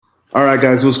All right,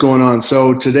 guys, what's going on?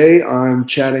 So today I'm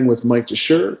chatting with Mike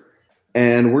Desher,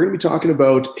 and we're going to be talking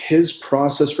about his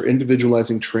process for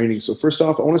individualizing training. So first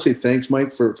off, I want to say thanks,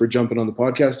 Mike, for jumping on the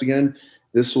podcast again.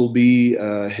 This will be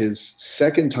his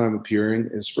second time appearing.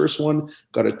 His first one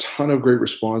got a ton of great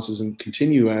responses and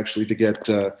continue actually to get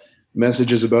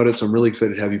messages about it. So I'm really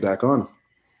excited to have you back on.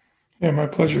 Yeah, my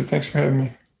pleasure. Thanks for having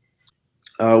me.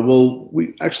 Well,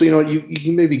 we actually, you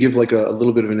can maybe give like a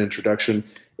little bit of an introduction.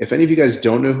 If any of you guys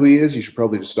don't know who he is, you should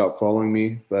probably just stop following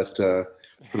me. But for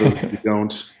those who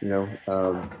don't,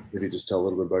 maybe just tell a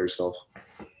little bit about yourself.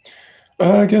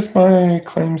 I guess my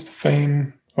claims to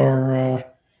fame are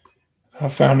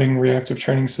founding reactive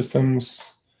training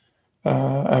systems.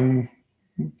 I'm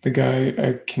the guy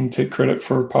I can take credit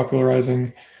for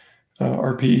popularizing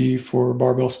RPE for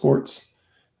barbell sports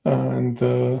and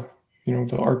the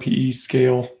RPE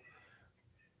scale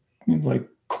like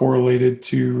correlated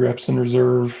to reps in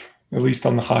reserve, at least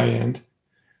on the high end.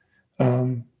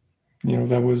 Um,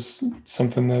 that was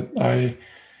something that I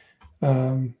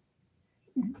um,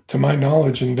 to my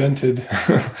knowledge, invented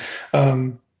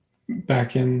um,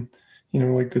 back in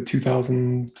like the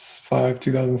 2005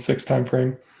 2006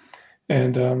 timeframe.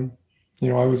 And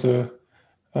I was a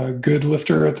good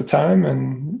lifter at the time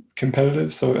and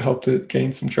competitive, so it helped it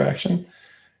gain some traction.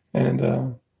 And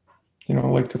I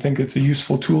like to think it's a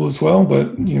useful tool as well.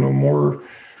 But more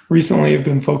recently, I've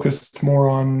been focused more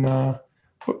on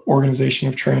organization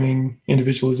of training,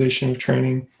 individualization of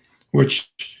training,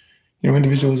 which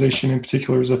individualization in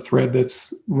particular is a thread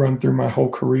that's run through my whole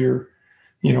career.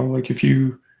 Like if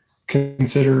you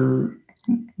consider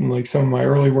like some of my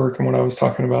early work and what I was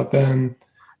talking about then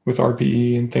with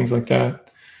RPE and things like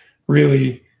that,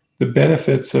 really the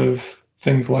benefits of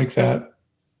things like that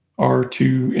are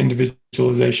to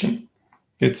individualization.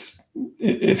 It's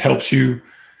it helps you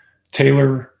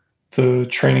tailor the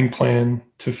training plan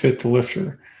to fit the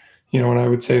lifter. And I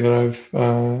would say that I've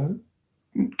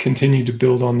continued to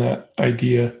build on that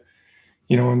idea,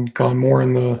 and gone more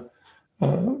in the,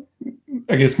 uh,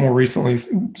 I guess more recently,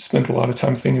 spent a lot of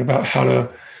time thinking about how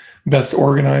to best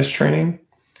organize training,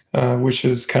 which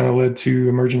has kind of led to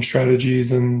emerging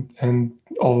strategies and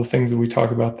all the things that we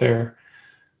talk about there.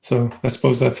 So I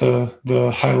suppose that's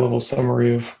the high level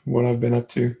summary of what I've been up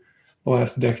to the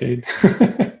last decade.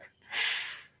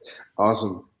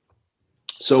 Awesome.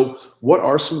 So, what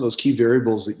are some of those key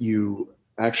variables that you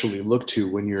actually look to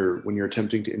when you're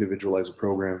attempting to individualize a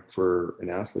program for an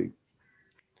athlete?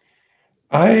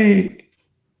 I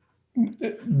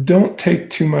don't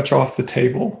take too much off the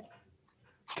table,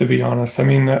 to be honest. I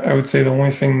mean, I would say the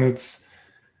only thing that's,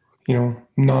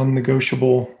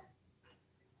 non-negotiable.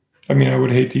 I mean, I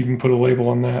would hate to even put a label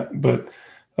on that, but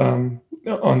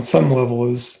on some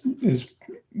level is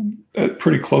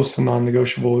pretty close to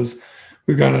non-negotiable. Is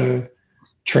we've got to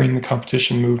train the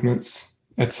competition movements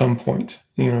at some point.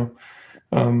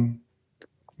 Um,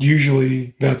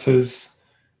 Usually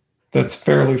that's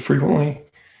fairly frequently.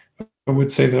 I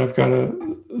would say that I've got a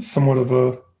somewhat of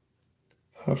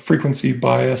a frequency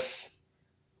bias,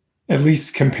 at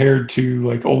least compared to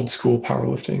like old school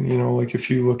powerlifting. Like if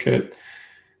you look at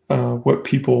what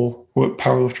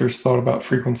powerlifters thought about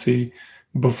frequency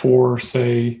before,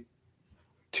 say,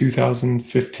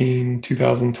 2015,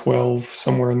 2012,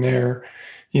 somewhere in there,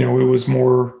 it was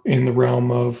more in the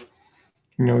realm of,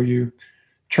 you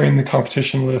train the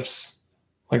competition lifts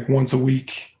like once a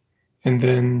week and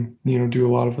then, do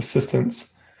a lot of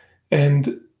assistance.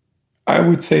 And I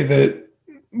would say that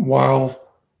while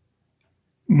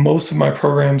most of my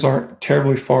programs aren't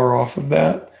terribly far off of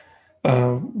that,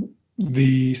 uh,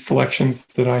 the selections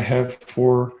that I have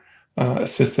for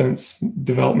assistance,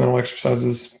 developmental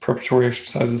exercises, preparatory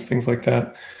exercises, things like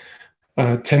that,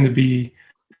 tend to be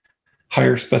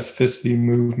higher specificity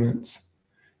movements.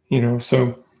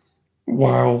 So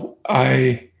while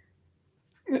I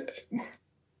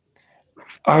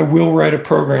will write a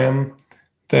program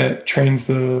that trains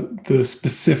the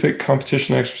specific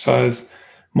competition exercise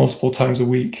multiple times a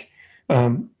week,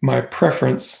 my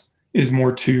preference is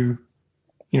more to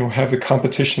have the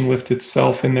competition lift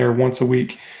itself in there once a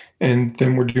week, and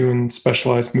then we're doing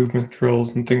specialized movement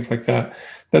drills and things like that.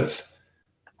 That's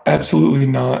absolutely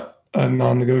not a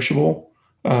non-negotiable.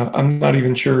 I'm not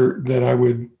even sure that I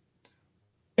would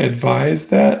advise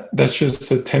that. That's just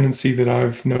a tendency that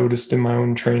I've noticed in my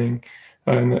own training,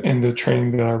 and the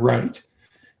training that I write.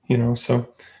 So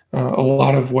a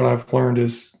lot of what I've learned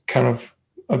is kind of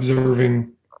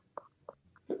observing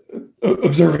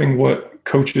observing what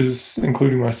coaches,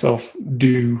 including myself,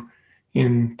 do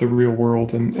in the real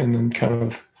world, and then kind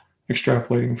of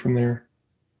extrapolating from there.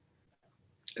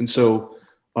 And so,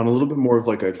 On a little bit more of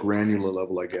like a granular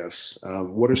level, I guess,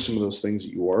 what are some of those things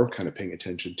that you are kind of paying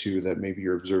attention to that maybe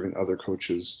you're observing other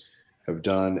coaches have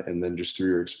done, and then just through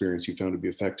your experience you found to be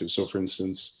effective? So, for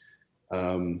instance,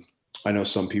 um, I know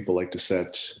some people like to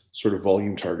set sort of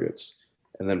volume targets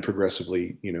and then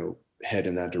progressively, head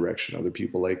in that direction. Other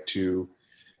people like to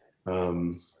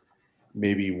um,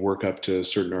 maybe work up to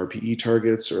certain RPE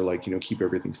targets, or like, keep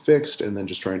everything fixed and then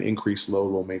just try and increase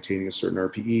load while maintaining a certain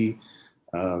RPE.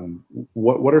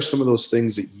 What are some of those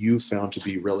things that you found to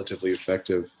be relatively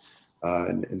effective,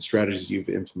 and strategies you've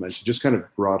implemented, just kind of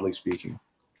broadly speaking?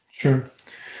 Sure.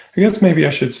 I guess maybe I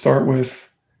should start with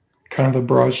kind of the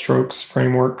broad strokes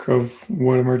framework of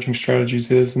what emerging strategies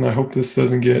is. And I hope this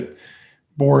doesn't get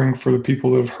boring for the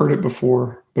people that have heard it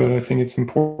before, but I think it's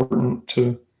important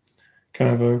to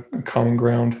kind of a common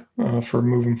ground for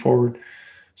moving forward.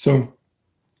 So,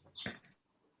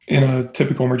 in a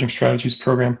typical emerging strategies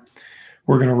program,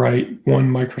 we're going to write one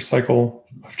microcycle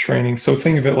of training. So,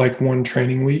 think of it like one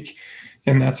training week,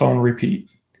 and that's on repeat.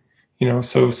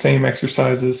 So same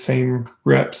exercises, same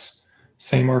reps,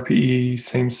 same RPE,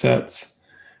 same sets.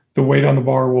 The weight on the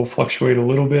bar will fluctuate a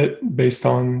little bit based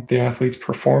on the athlete's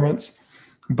performance,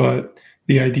 but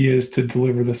the idea is to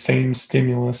deliver the same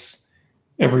stimulus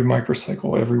every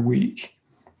microcycle, every week.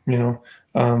 you know,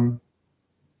 um,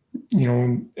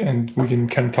 and we can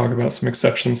kind of talk about some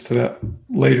exceptions to that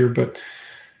later, but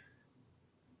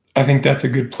I think that's a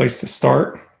good place to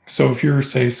start. So if you're,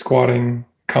 say, squatting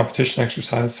competition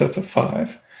exercise sets of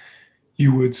 5,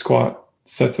 you would squat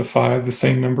sets of 5, the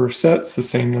same number of sets, the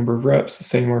same number of reps, the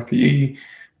same RPE,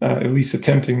 at least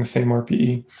attempting the same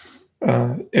RPE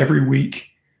every week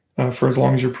for as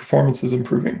long as your performance is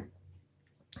improving.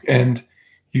 And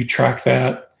you track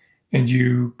that and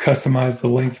you customize the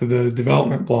length of the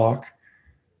development block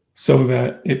so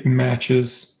that it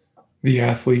matches the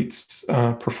athlete's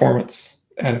performance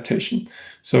adaptation.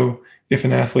 So if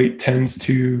an athlete tends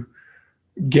to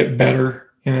get better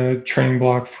in a training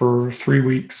block for 3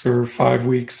 weeks or 5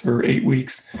 weeks or 8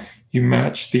 weeks, you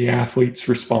match the athlete's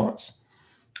response.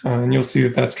 And you'll see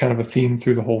that that's kind of a theme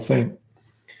through the whole thing.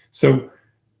 So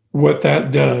what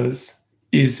that does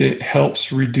is it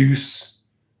helps reduce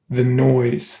the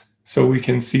noise so we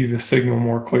can see the signal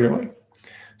more clearly.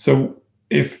 So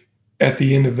if at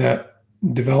the end of that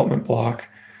development block,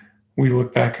 we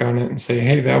look back on it and say,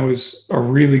 hey, that was a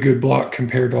really good block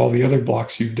compared to all the other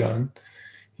blocks you've done,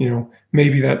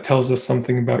 maybe that tells us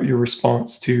something about your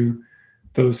response to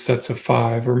those sets of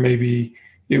 5, or maybe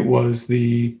it was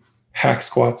the hack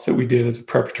squats that we did as a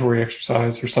preparatory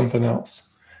exercise or something else.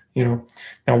 Now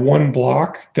one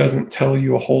block doesn't tell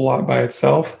you a whole lot by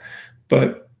itself,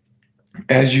 but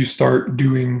as you start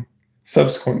doing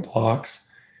subsequent blocks,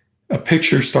 a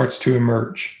picture starts to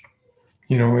emerge,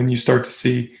 and you start to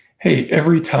see, hey,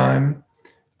 every time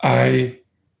I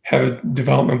have a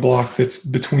development block that's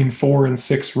between 4 and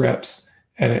 6 reps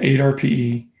at an 8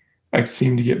 RPE, I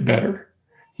seem to get better.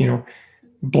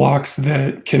 Blocks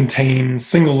that contain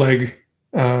single leg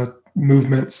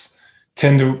movements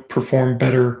tend to perform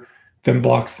better than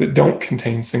blocks that don't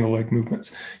contain single leg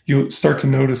movements. You'll start to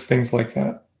notice things like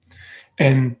that.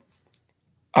 And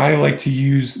I like to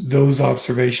use those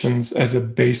observations as a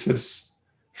basis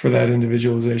for that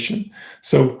individualization.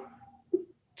 So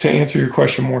to answer your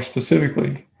question more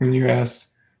specifically, when you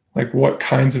ask, like, what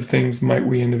kinds of things might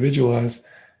we individualize?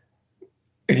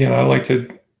 Again, I like to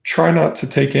try not to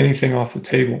take anything off the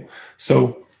table.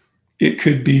 So it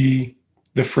could be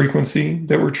the frequency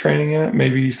that we're training at.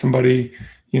 Maybe somebody,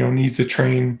 needs to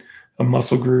train a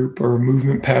muscle group or a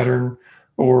movement pattern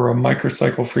or a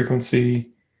microcycle frequency,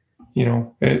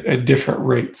 at different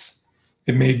rates.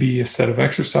 It may be a set of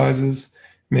exercises,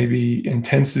 maybe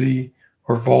intensity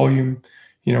or volume.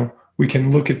 We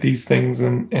can look at these things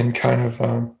and kind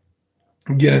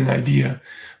of get an idea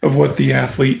of what the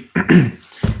athlete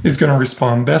is going to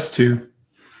respond best to.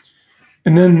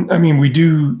 And then, we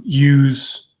do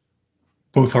use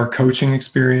both our coaching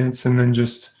experience and then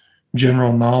just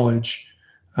general knowledge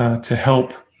to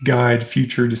help guide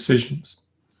future decisions.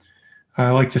 I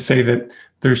like to say that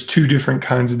there's 2 different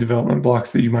kinds of development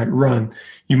blocks that you might run.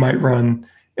 You might run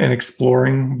an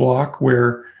exploring block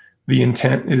where the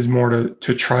intent is more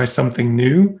to try something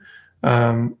new,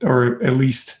 or at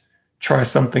least try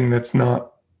something that's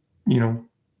not,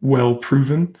 well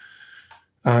proven.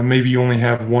 Maybe you only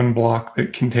have one block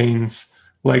that contains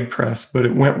leg press, but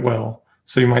it went well.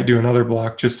 So you might do another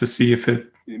block just to see if it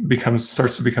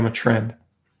starts to become a trend.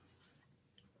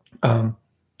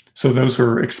 So those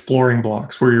are exploring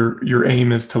blocks where your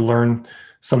aim is to learn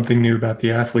something new about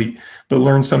the athlete, but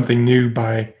learn something new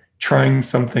by trying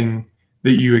something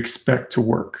that you expect to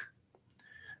work.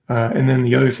 And then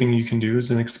the other thing you can do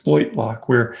is an exploit block,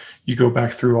 where you go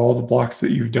back through all the blocks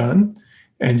that you've done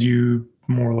and you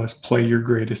more or less play your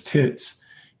greatest hits.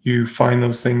 You find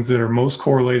those things that are most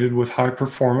correlated with high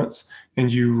performance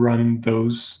and you run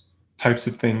those types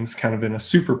of things kind of in a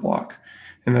super block.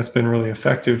 And that's been really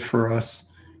effective for us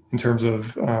in terms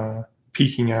of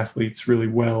peaking athletes really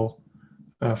well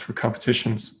for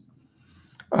competitions.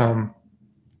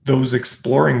 Those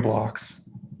exploring blocks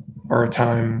are a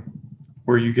time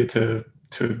where you get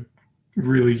to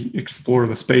really explore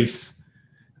the space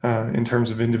in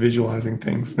terms of individualizing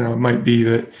things. Now, it might be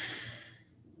that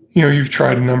you've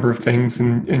tried a number of things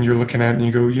and you're looking at it and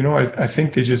you go, I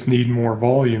think they just need more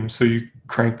volume, so you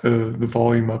crank the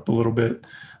volume up a little bit,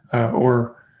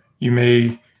 or you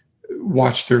may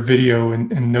watch their video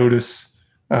and notice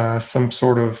some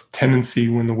sort of tendency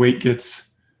when the weight gets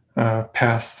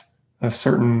past a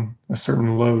certain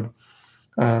load.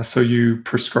 So you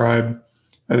prescribe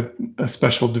a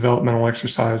special developmental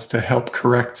exercise to help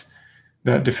correct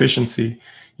that deficiency.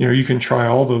 You can try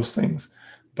all those things,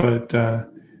 but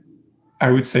I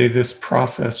would say this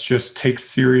process just takes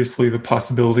seriously the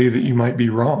possibility that you might be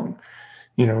wrong.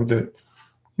 That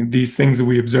these things that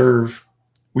we observe,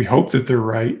 we hope that they're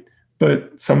right,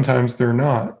 but sometimes they're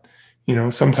not.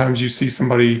 Sometimes you see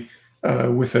somebody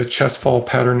with a chest fall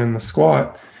pattern in the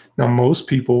squat. Now, most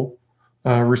people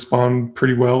respond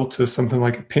pretty well to something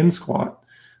like a pin squat,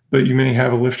 but you may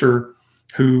have a lifter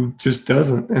who just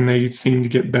doesn't, and they seem to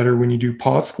get better when you do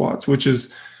pause squats, which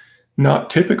is not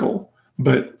typical.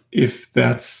 But if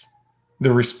that's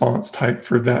the response type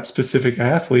for that specific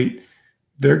athlete,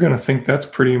 they're going to think that's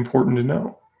pretty important to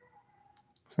know.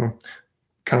 So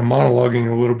kind of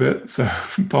monologuing a little bit, so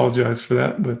apologize for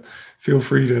that, but feel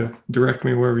free to direct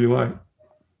me wherever you like.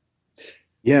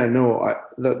 Yeah, no,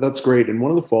 that's great. And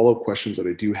one of the follow-up questions that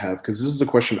I do have, because this is a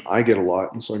question I get a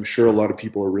lot, and so I'm sure a lot of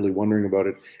people are really wondering about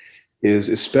it, is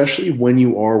especially when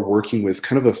you are working with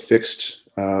kind of a fixed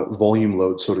volume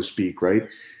load, so to speak, right?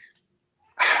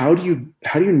 How do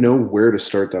you know where to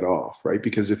start that off, right?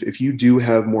 Because if you do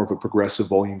have more of a progressive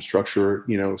volume structure,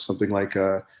 something like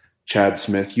Chad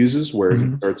Smith uses, where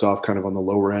he starts off kind of on the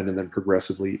lower end and then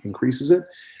progressively increases it,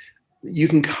 you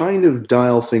can kind of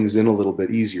dial things in a little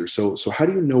bit easier. So how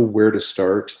do you know where to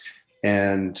start?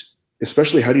 And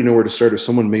especially, how do you know where to start if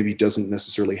someone maybe doesn't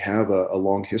necessarily have a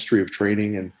long history of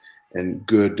training and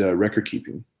good record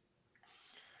keeping?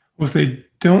 Well, if they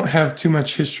don't have too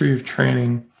much history of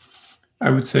training, I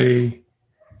would say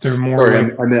they're more.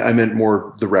 Sorry, I meant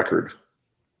more the record.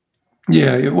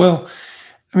 Yeah, well,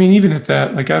 I mean, even at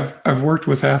that, like I've worked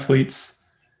with athletes.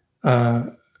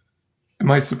 It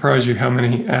might surprise you how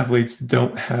many athletes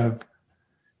don't have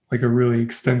like a really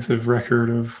extensive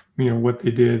record of what they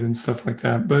did and stuff like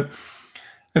that. But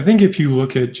I think if you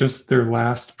look at just their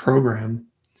last program,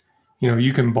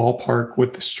 you can ballpark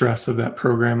what the stress of that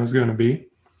program is going to be.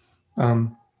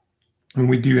 And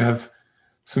we do have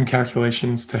some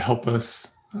calculations to help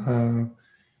us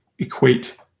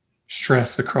equate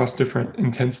stress across different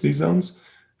intensity zones.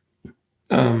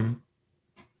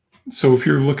 So if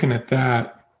you're looking at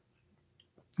that,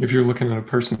 if you're looking at a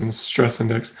person's stress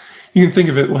index, you can think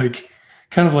of it like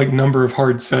kind of like number of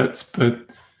hard sets, but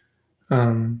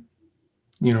not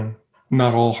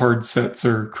all hard sets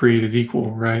are created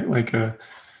equal, right? Like a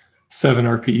 7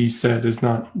 RPE set is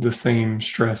not the same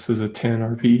stress as a 10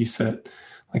 RPE set,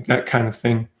 like that kind of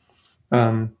thing.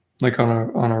 Like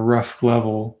on a rough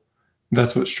level,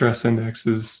 that's what stress index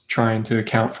is trying to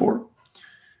account for.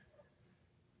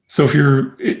 So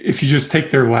if you just take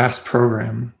their last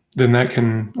program, then that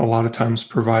can a lot of times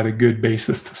provide a good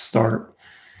basis to start.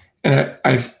 And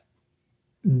I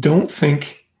don't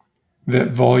think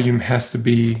that volume has to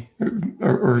be,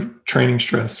 or training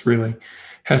stress really,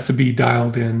 has to be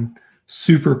dialed in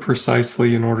super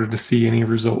precisely in order to see any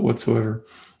result whatsoever.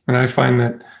 And I find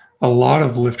that a lot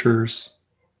of lifters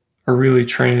are really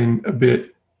training a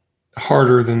bit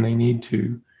harder than they need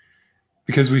to,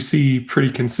 because we see pretty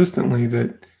consistently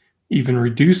that even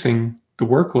reducing the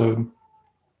workload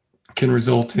can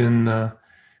result in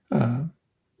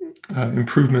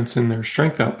improvements in their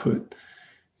strength output,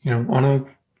 on a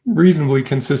reasonably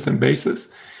consistent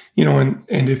basis, and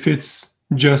if it's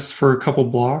just for a couple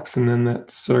blocks and then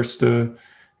that starts to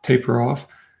taper off,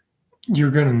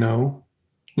 you're going to know,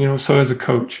 so as a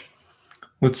coach,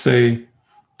 let's say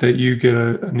that you get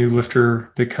a new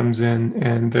lifter that comes in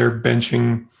and they're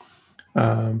benching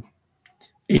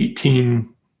 18,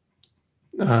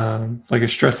 like a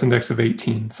stress index of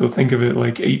 18. So think of it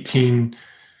like 18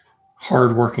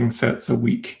 hard working sets a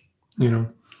week,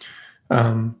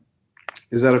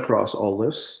 Is that across all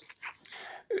lifts?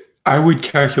 I would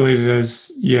calculate it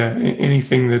as,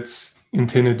 anything that's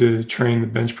intended to train the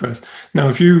bench press. Now,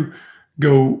 if you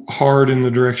go hard in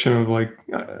the direction of like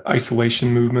isolation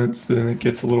movements, then it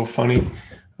gets a little funny.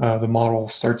 The model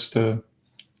starts to,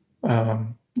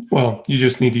 um, well, you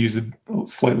just need to use a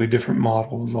slightly different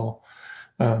model is all.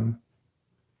 Um,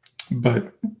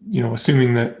 but,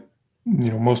 assuming that,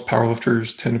 most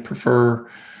powerlifters tend to prefer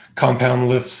compound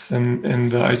lifts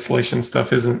and the isolation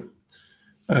stuff isn't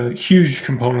a huge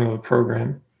component of the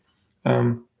program.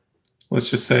 Um, let's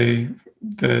just say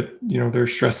that, their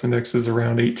stress index is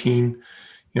around 18,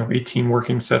 18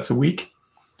 working sets a week.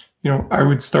 I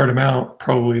would start them out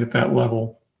probably at that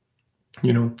level,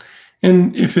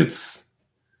 and if it's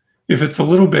a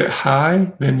little bit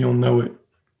high, then you'll know it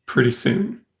pretty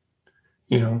soon,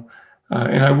 and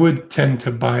I would tend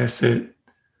to bias it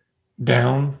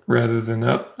down rather than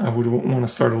up. I would want to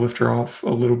start a lifter off a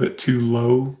little bit too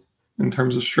low in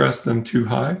terms of stress than too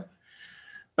high.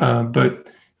 But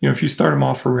if you start them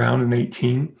off around an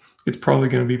 18, it's probably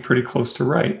going to be pretty close to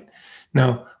right.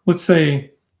 Now, let's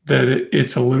say that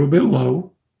it's a little bit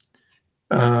low.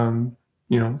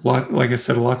 Like I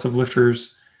said, lots of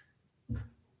lifters,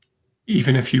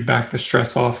 even if you back the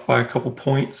stress off by a couple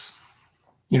points,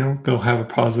 they'll have a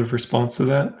positive response to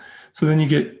that. So then you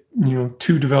get,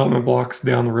 2 development blocks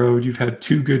down the road. You've had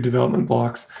 2 good development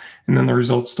blocks, and then the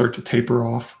results start to taper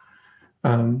off.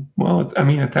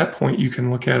 At that point, you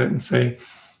can look at it and say,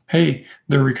 hey,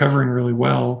 they're recovering really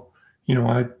well.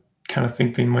 I kind of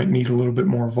think they might need a little bit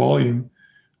more volume,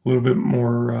 a little bit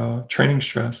more training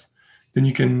stress. Then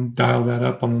you can dial that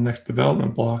up on the next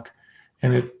development block.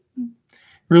 And it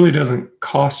really doesn't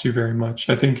cost you very much.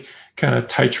 I think kind of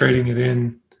titrating it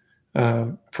in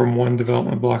from one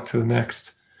development block to the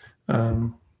next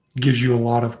gives you a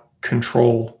lot of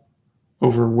control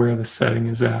over where the setting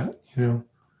is at,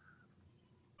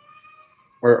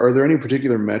 Are there any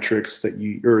particular metrics that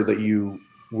you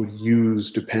would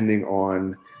use depending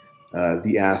on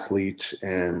the athlete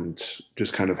and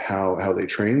just kind of how they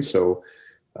train? So,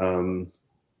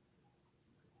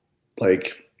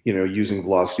 using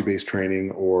velocity-based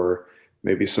training, or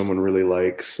maybe someone really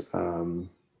likes,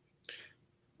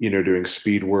 doing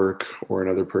speed work, or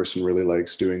another person really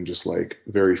likes doing just like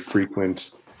very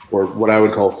frequent, or what I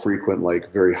would call frequent,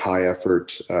 like very high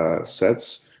effort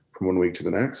sets from one week to the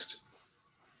next.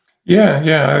 Yeah,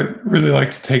 I really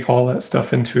like to take all that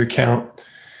stuff into account.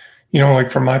 Like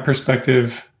from my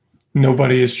perspective,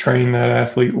 nobody has trained that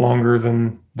athlete longer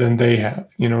than they have.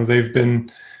 They've been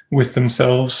with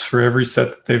themselves for every set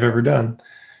that they've ever done.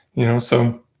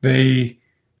 So they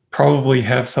probably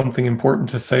have something important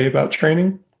to say about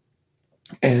training.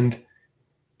 And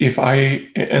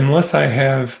unless I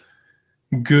have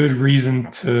good reason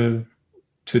to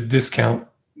discount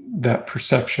that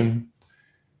perception,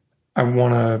 I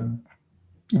want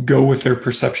to go with their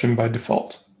perception by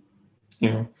default.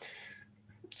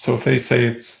 So if they say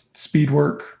it's speed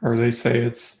work, or they say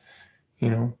it's,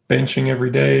 benching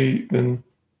every day, then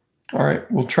all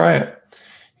right, we'll try it.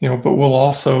 But we'll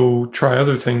also try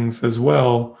other things as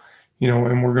well,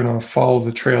 and we're going to follow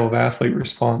the trail of athlete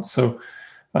response. So,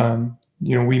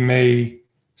 we may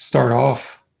start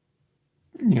off,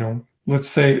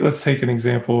 let's take an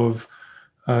example of,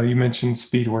 you mentioned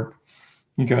speed work.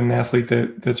 You got an athlete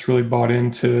that's really bought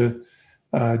into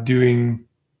doing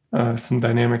some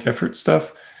dynamic effort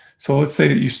stuff. So let's say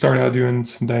that you start out doing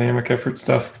some dynamic effort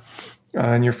stuff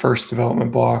in your first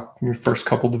development block, your first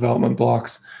couple development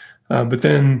blocks, but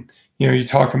then you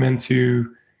talk them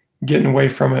into getting away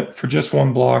from it for just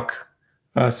one block,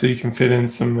 so you can fit in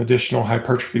some additional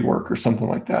hypertrophy work or something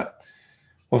like that.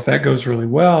 Well, if that goes really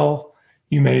well,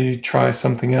 you may try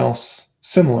something else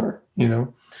similar,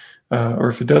 or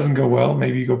if it doesn't go well,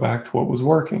 maybe you go back to what was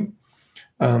working.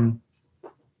 And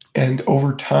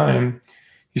over time,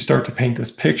 you start to paint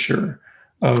this picture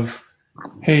of,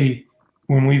 hey,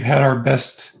 when we've had our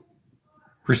best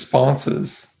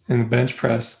responses in the bench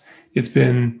press, it's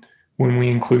been when we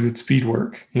included speed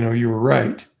work. You were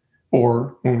right.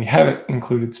 Or when we haven't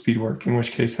included speed work, in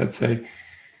which case I'd say,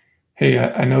 hey,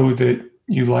 I know that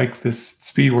you like this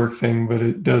speed work thing, but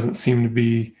it doesn't seem to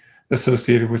be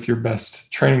associated with your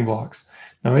best training blocks.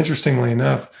 Now, interestingly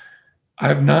enough,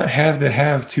 I've not had to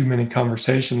have too many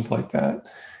conversations like that.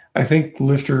 I think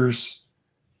lifters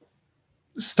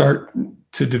start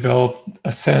to develop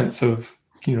a sense of,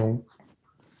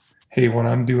 hey, when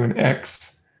I'm doing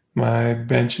X, my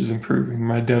bench is improving,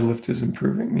 my deadlift is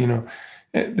improving,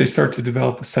 they start to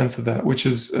develop a sense of that, which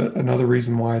is another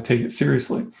reason why I take it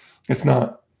seriously. It's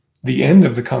not the end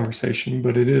of the conversation,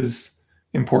 but it is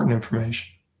important information.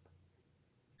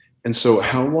 And so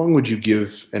how long would you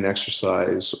give an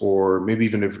exercise or maybe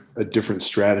even a different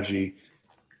strategy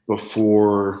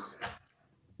before,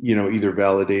 either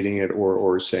validating it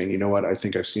or saying, you know what, I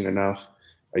think I've seen enough.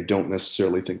 I don't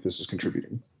necessarily think this is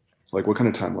contributing. Like what kind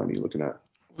of timeline are you looking at?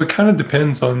 It kind of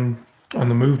depends on the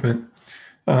movement.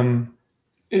 Um,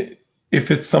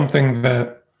 if it's something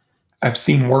that I've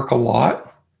seen work a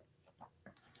lot,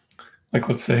 like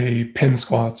let's say pin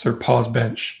squats or pause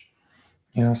bench,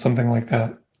 something like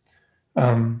that,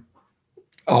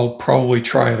 I'll probably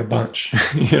try it a bunch,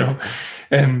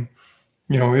 and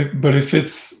but if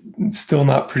it's still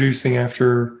not producing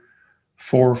after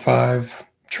 4 or 5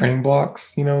 training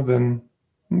blocks, then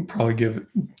I'll probably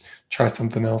try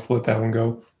something else, let that one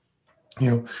go.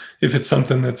 If it's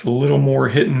something that's a little more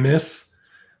hit and miss,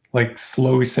 like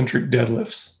slow eccentric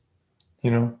deadlifts,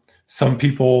 some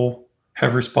people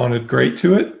have responded great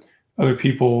to it. Other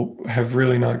people have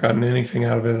really not gotten anything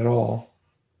out of it at all.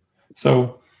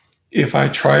 So if I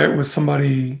try it with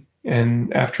somebody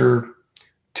and after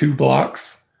 2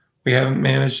 blocks, we haven't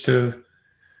managed to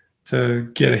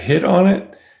get a hit on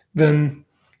it, then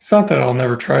it's not that I'll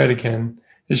never try it again.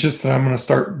 It's just that I'm going to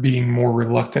start being more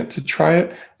reluctant to try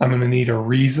it. I'm going to need a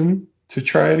reason to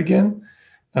try it again.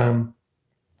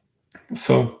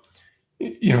 So,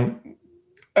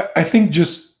 I think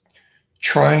just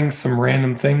trying some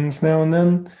random things now and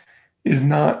then is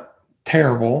not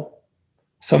terrible.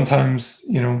 Sometimes,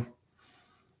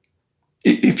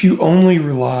 if you only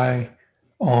rely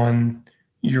on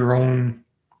your own,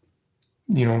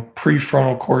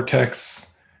 prefrontal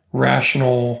cortex,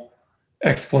 rational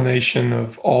explanation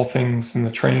of all things in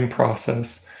the training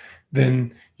process,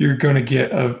 then you're going to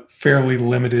get a fairly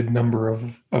limited number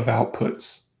of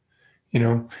outputs,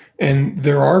 and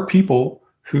there are people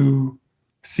who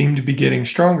seem to be getting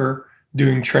stronger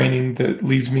doing training that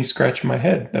leaves me scratching my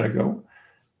head, that I go,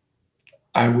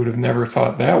 I would have never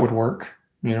thought that would work,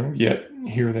 yet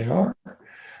here they are.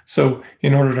 So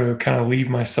in order to kind of leave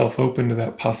myself open to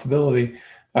that possibility,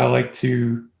 I like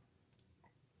to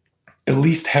at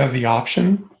least have the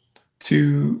option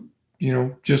to,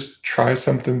 just try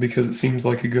something because it seems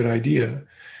like a good idea.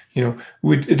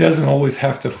 It doesn't always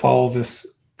have to follow this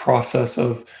process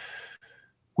of,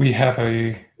 we have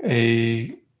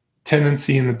a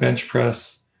tendency in the bench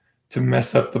press to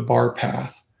mess up the bar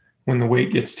path when the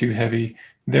weight gets too heavy.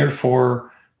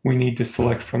 Therefore, we need to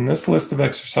select from this list of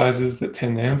exercises that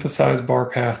tend to emphasize bar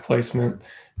path placement.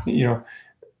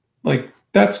 Like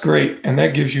that's great. And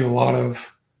that gives you a lot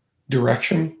of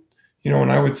direction,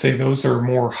 and I would say those are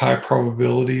more high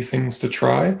probability things to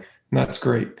try. And that's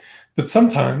great. But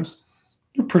sometimes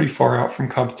you're pretty far out from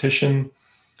competition.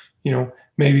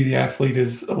 Maybe the athlete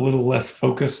is a little less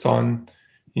focused on,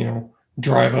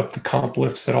 drive up the comp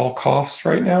lifts at all costs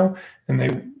right now. And they,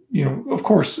 of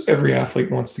course, every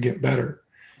athlete wants to get better,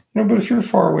 but if you're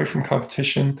far away from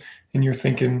competition and you're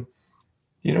thinking,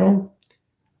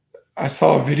 I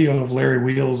saw a video of Larry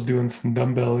Wheels doing some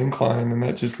dumbbell incline and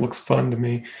that just looks fun to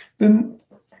me, then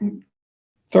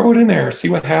throw it in there, see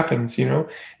what happens.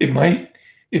 It might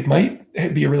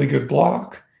be a really good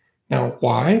block. Now,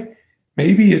 why?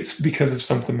 Maybe it's because of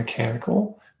something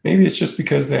mechanical. Maybe it's just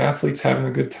because the athlete's having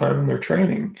a good time in their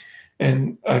training.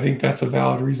 And I think that's a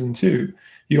valid reason too.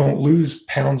 You don't lose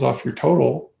pounds off your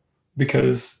total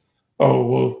because, oh,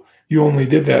 well, you only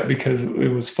did that because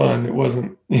it was fun. It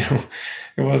wasn't, it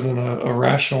wasn't a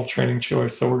rational training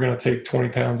choice. So we're going to take 20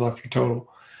 pounds off your total,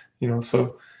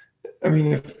 so, I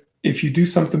mean, if you do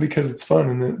something because it's fun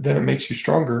and then it makes you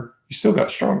stronger, you still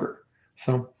got stronger.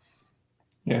 So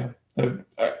yeah,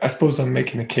 I suppose I'm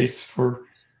making a case for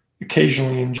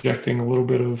occasionally injecting a little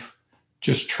bit of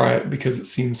just try it because it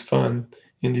seems fun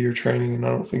into your training. And I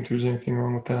don't think there's anything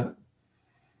wrong with that.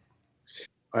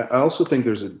 I also think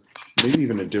there's maybe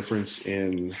even a difference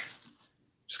in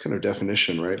just kind of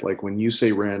definition, right? Like when you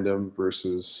say random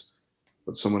versus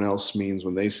what someone else means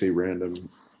when they say random,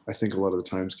 I think a lot of the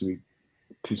times can be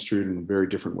construed in very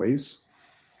different ways.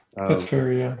 That's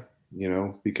fair, yeah.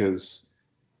 Because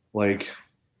like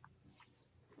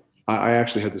I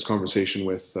actually had this conversation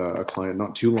with a client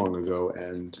not too long ago,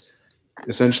 and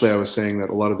essentially I was saying that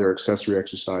a lot of their accessory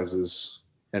exercises,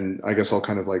 and I guess I'll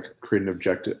kind of like create an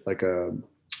objective, like a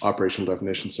operational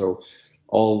definition. So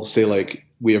I'll say like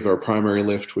we have our primary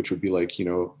lift, which would be like,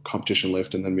 competition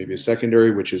lift, and then maybe a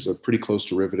secondary, which is a pretty close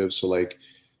derivative. So like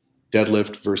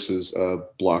deadlift versus a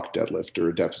block deadlift or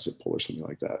a deficit pull or something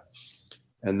like that.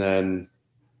 And then,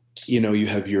 you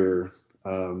have your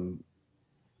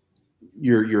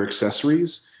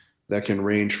accessories that can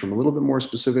range from a little bit more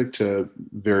specific to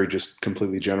very just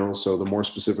completely general. So the more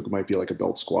specific might be like a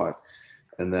belt squat.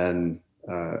 And then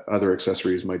other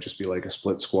accessories might just be like a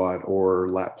split squat or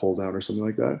lat pull down or something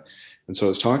like that. And so I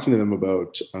was talking to them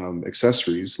about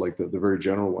accessories, like the very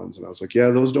general ones. And I was like, yeah,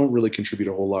 those don't really contribute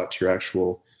a whole lot to your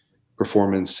actual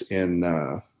performance in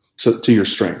to your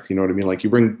strength. You know what I mean? Like you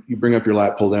bring up your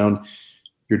lat pull down,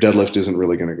 your deadlift isn't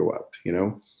really going to go up, you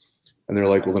know? And they're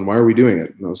like, well, then why are we doing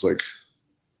it? And I was like,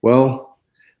 well,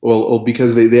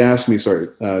 because they asked me, sorry,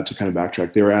 to kind of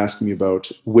backtrack, they were asking me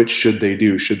about which should they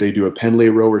do? Should they do a Pendlay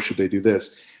row or should they do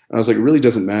this? And I was like, it really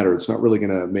doesn't matter. It's not really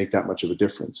going to make that much of a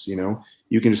difference. You know,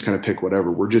 you can just kind of pick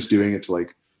whatever. We're just doing it to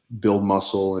like build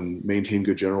muscle and maintain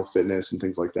good general fitness and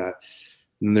things like that.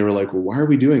 And they were like, well, why are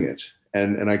we doing it?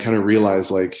 And I kind of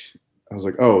realized, like, I was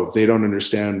like, oh, they don't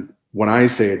understand. When I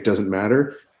say it doesn't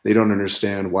matter, they don't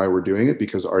understand why we're doing it,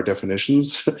 because our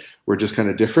definitions were just kind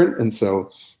of different. And so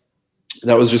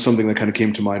that was just something that kind of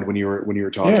came to mind when you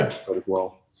were talking about it as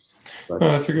well. But,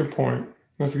 No, that's a good point.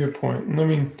 That's a good point. And I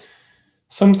mean,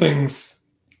 some things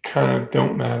kind of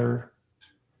don't matter.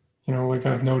 You know, like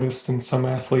I've noticed in some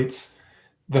athletes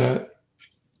that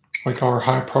like our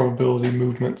high probability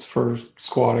movements for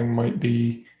squatting might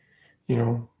be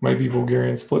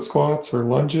Bulgarian split squats or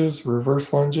lunges,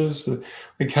 reverse lunges.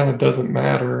 It kind of doesn't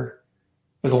matter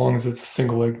as long as it's a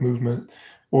single leg movement.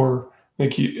 Or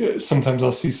like sometimes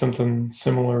I'll see something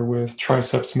similar with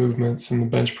triceps movements in the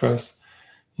bench press.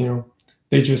 You know,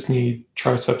 they just need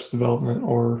triceps development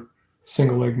or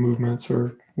single leg movements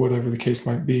or whatever the case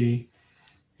might be.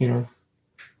 You know,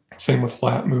 same with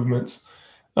lat movements.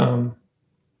 Um,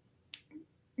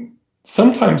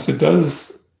 Sometimes it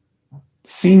does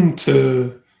seem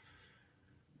to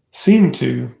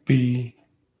be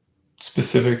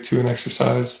specific to an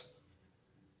exercise,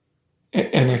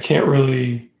 and I can't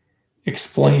really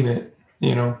explain it,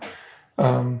 you know.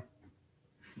 Um,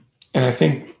 and I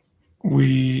think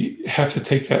we have to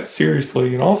take that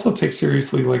seriously, and also take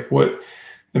seriously like what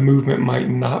the movement might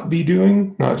not be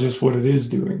doing, not just what it is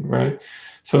doing, right?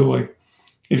 So like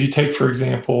if you take, for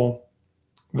example,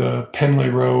 the Pendlay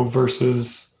row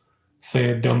versus say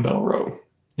a dumbbell row,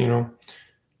 you know,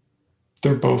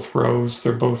 they're both rows,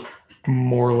 they're both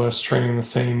more or less training the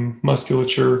same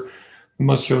musculature. The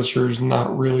musculature is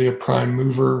not really a prime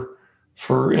mover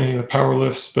for any of the power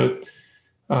lifts, but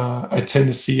I tend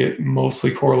to see it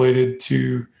mostly correlated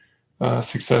to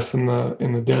success in the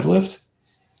deadlift.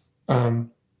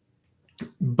 Um,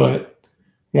 but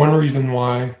one reason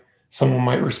why someone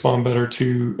might respond better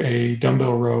to a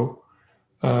dumbbell row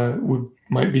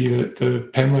might be that the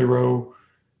Pendlay row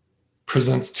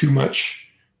presents too much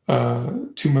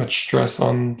stress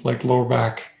on like lower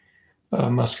back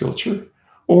musculature,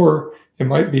 or it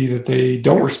might be that they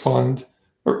don't respond.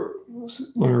 Or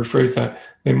let me rephrase that: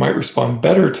 they might respond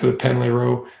better to the Pendlay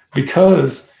row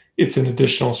because it's an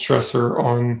additional stressor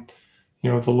on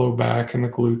the low back and the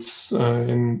glutes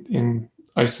in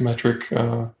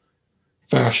isometric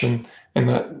fashion, and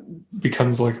that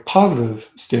becomes like a positive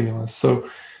stimulus. So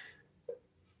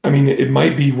I mean, it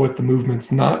might be what the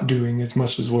movement's not doing as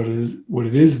much as what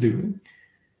it is doing,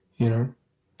 you know?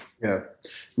 yeah,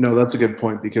 no, that's a good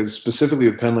point, because specifically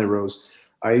with Pendlay rows,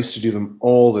 I used to do them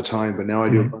all the time, but now I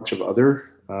do a bunch of other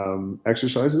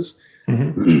exercises.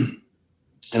 Mm-hmm.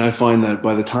 And I find that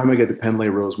by the time I get to Pendlay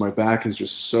rows, my back is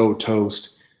just so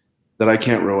toast that I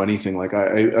can't row anything. Like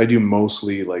I do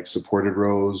mostly like supported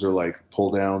rows or like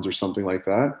pull downs or something like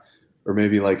that, or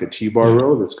maybe like a T-bar Yeah.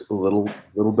 row that's a little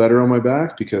better on my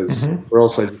back, because Mm-hmm. or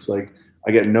else I just like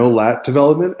I get no lat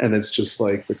development and it's just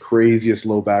like the craziest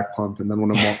low back pump. And then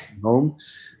when I'm walking home,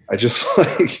 I just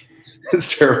like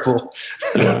it's terrible.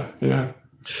 Yeah. Yeah.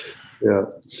 Yeah.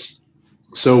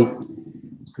 So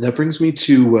that brings me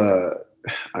to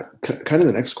kind of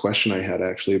the next question I had,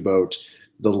 actually, about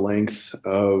the length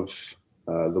of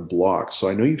the block. So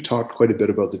I know you've talked quite a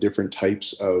bit about the different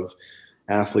types of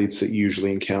athletes that you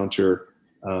usually encounter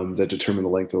that determine the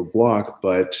length of a block,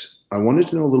 but I wanted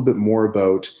to know a little bit more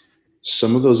about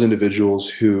some of those individuals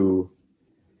who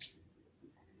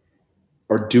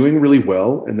are doing really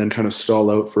well and then kind of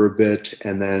stall out for a bit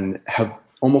and then have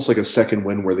almost like a second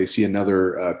win where they see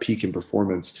another peak in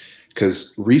performance.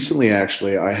 Because recently,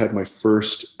 actually, I had my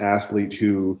first athlete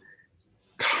who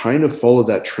kind of followed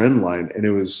that trend line, and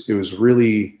it was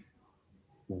really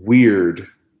weird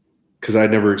because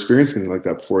I'd never experienced anything like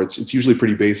that before. It's usually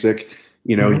pretty basic.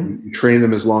 Mm-hmm. You train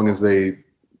them as long as they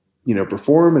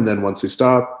perform, and then once they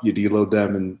stop, you deload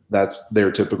them, and that's their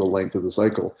typical length of the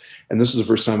cycle. And this is the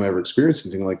first time I ever experienced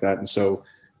anything like that. And so,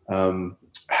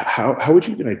 how would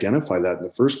you even identify that in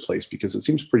the first place? Because it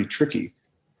seems pretty tricky.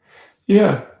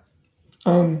 Yeah.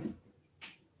 Um,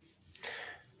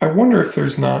 I wonder if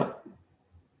there's not,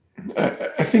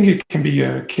 I think it can be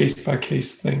a case by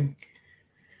case thing.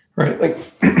 Right. Like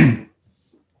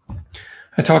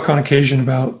I talk on occasion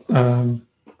about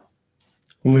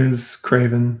Liz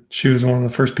Craven. She was one of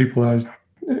the first people I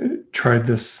tried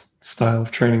this style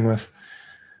of training with.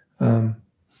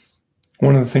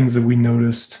 One of the things that we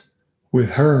noticed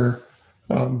with her,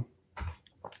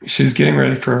 she's getting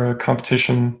ready for a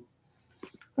competition.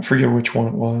 I forget which one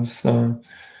it was. It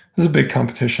was a big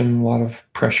competition, a lot of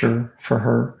pressure for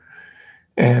her.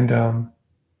 And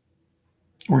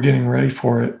we're getting ready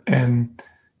for it. And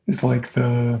it's like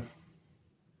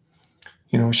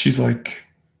she's like,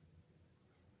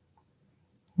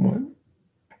 what?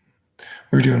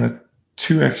 We were doing a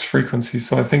 2x frequency.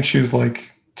 So I think she was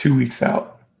like 2 weeks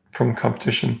out from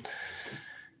competition,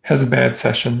 has a bad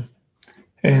session,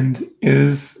 and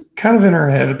is kind of in her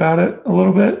head about it a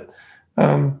little bit.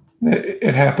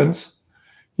 It happens,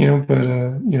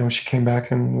 but she came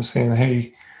back and was saying,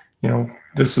 hey,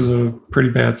 this was a pretty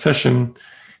bad session.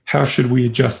 How should we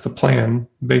adjust the plan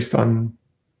based on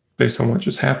what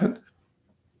just happened?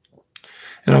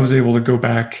 And I was able to go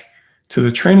back to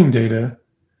the training data,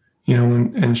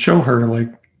 and show her like,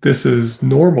 this is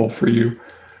normal for you.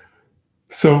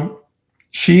 So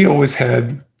she always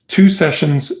had 2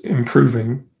 sessions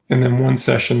improving and then 1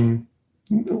 session,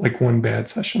 like 1 bad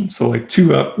session. So like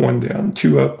 2 up, 1 down,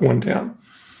 2 up, 1 down.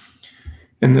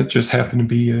 And that just happened to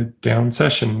be a down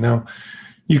session. Now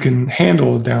you can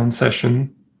handle a down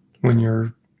session when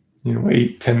you're,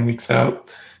 8-10 weeks out.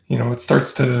 It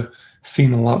starts to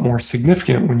seem a lot more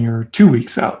significant when you're 2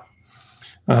 weeks out.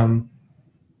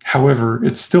 However,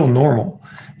 it's still normal,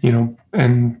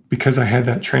 and because I had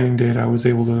that training data, I was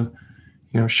able to,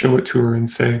 show it to her and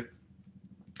say,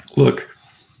 look,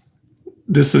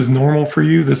 this is normal for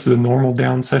you. This is a normal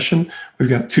down session. We've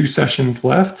got 2 sessions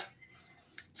left.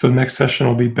 So the next session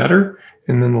will be better.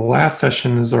 And then the last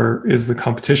session is the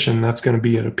competition. That's going to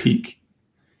be at a peak,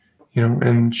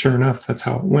 and sure enough, that's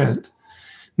how it went.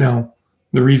 Now,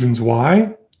 the reasons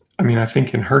why, I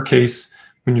think in her case,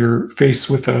 when you're faced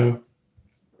with a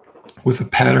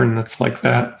pattern that's like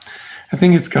that, I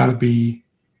think it's got to be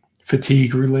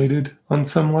fatigue related on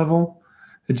some level.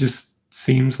 It just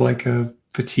seems like a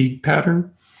fatigue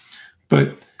pattern,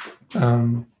 but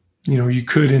you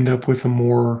could end up with a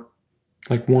more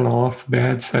like one-off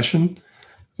bad session.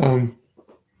 I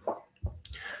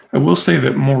will say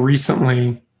that more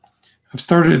recently I've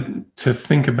started to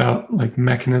think about like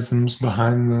mechanisms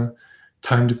behind the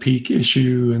time to peak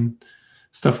issue and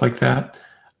stuff like that.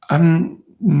 I'm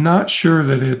not sure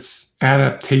that it's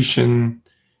adaptation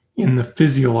in the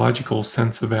physiological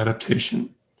sense of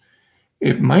adaptation.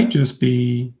 It might just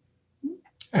be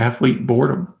athlete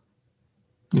boredom,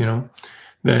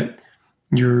 that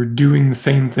you're doing the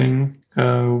same thing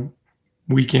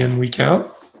week in, week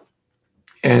out.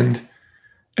 And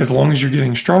as long as you're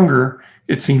getting stronger,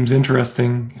 it seems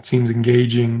interesting, it seems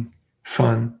engaging,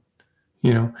 fun,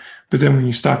 But then when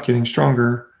you stop getting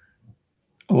stronger,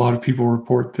 a lot of people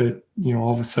report that,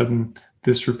 all of a sudden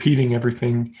this repeating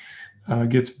everything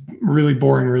gets really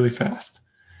boring really fast,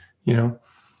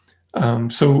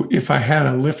 So if I had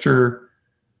a lifter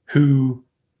who,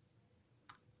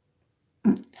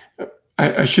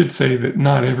 I should say that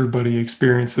not everybody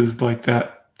experiences like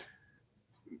that,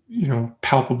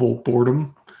 palpable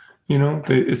boredom,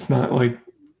 it's not like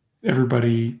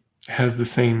everybody has the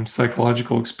same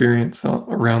psychological experience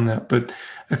around that, but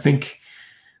I think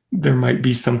there might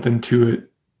be something to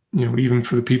it, even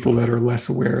for the people that are less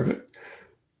aware of it.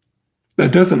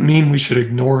 That doesn't mean we should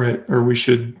ignore it or we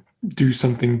should do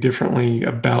something differently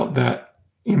about that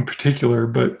in particular,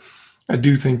 but I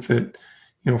do think that,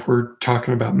 if we're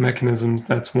talking about mechanisms,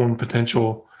 that's one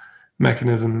potential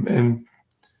mechanism and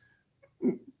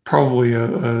probably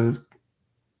a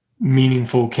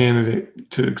meaningful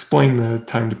candidate to explain the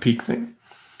time to peak thing.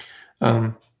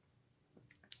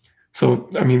 So,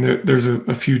 there's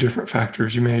a few different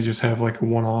factors. You may just have like a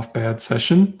one-off bad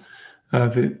session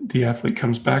that the athlete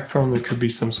comes back from. There could be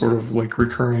some sort of like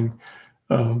recurring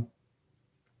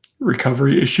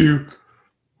recovery issue.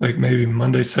 Like maybe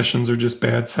Monday sessions are just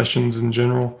bad sessions in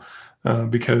general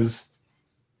because,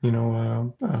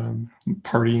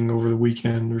 partying over the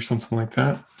weekend or something like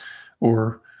that.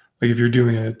 Or like if you're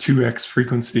doing a 2x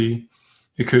frequency,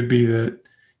 it could be that,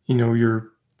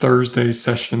 your Thursday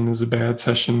session is a bad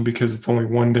session because it's only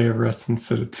 1 day of rest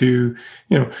instead of 2.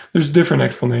 There's different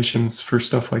explanations for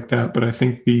stuff like that. But I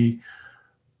think in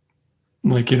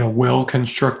a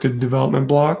well-constructed development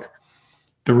block,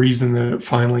 the reason that it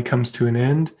finally comes to an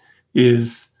end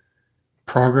is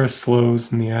progress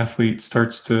slows and the athlete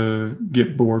starts to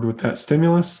get bored with that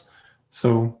stimulus.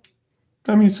 So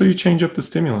you change up the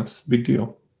stimulus, big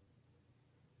deal.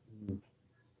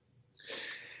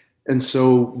 And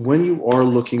so when you are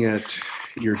looking at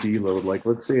your deload, like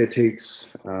let's say it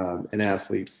takes an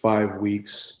athlete 5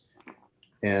 weeks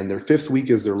and their fifth week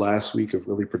is their last week of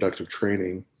really productive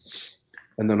training.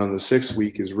 And then on the sixth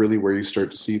week is really where you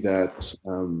start to see that,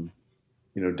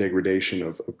 degradation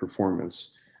of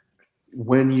performance.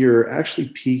 When you're actually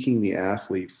peaking the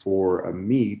athlete for a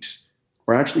meet,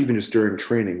 or actually even just during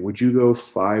training, would you go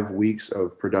 5 weeks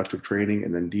of productive training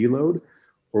and then deload?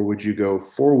 Or would you go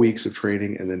 4 weeks of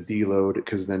training and then deload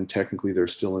because then technically they're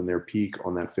still in their peak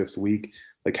on that fifth week?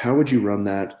 Like, how would you run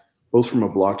that, both from a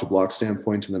block to block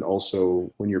standpoint and then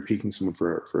also when you're peaking someone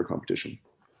for a competition?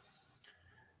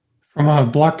 From a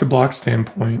block to block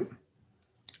standpoint,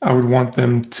 I would want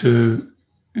them to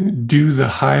do the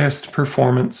highest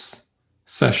performance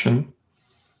session,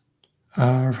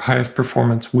 highest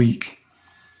performance week,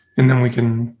 and then we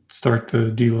can start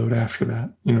the deload after that.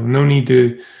 No need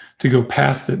to go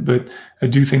past it, but I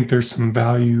do think there's some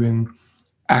value in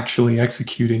actually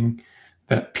executing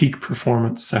that peak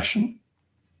performance session.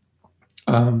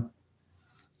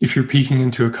 If you're peaking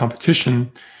into a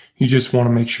competition, you just want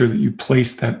to make sure that you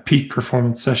place that peak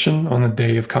performance session on the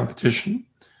day of competition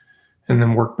and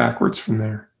then work backwards from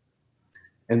there.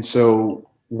 And so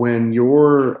when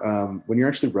you're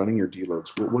actually running your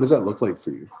deloads, what does that look like for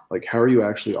you? Like, how are you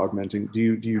actually augmenting? Do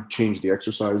you change the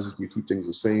exercises? Do you keep things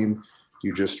the same? Do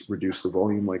you just reduce the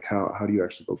volume? Like, how do you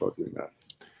actually go about doing that?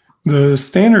 The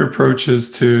standard approach is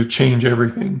to change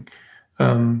everything.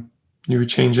 You would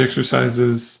change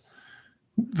exercises,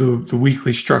 the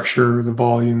weekly structure, the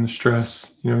volume, the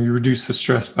stress. You reduce the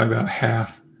stress by about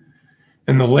half,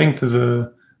 and the length of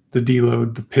the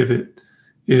deload, the pivot,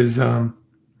 is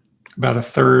about a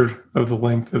third of the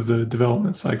length of the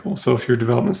development cycle. So if your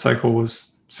development cycle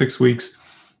was 6 weeks,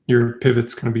 your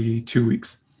pivot's going to be 2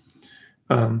 weeks.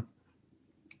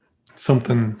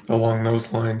 Something along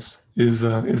those lines is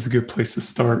a good place to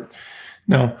start.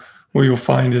 Now, what you'll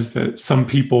find is that some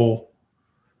people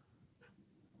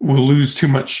will lose too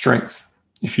much strength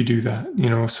if you do that.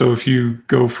 So if you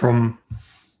go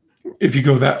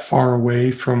that far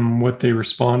away from what they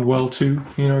respond well to,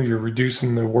 you're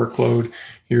reducing the workload,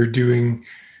 you're doing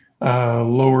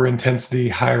lower intensity,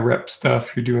 high rep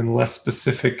stuff, you're doing less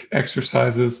specific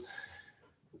exercises.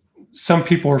 Some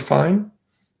people are fine,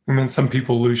 and then some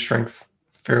people lose strength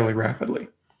fairly rapidly.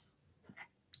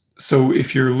 So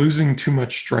if you're losing too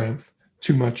much strength,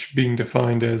 too much being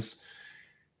defined as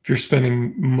if you're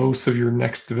spending most of your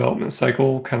next development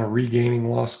cycle kind of regaining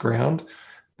lost ground,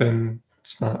 then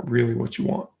it's not really what you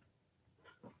want.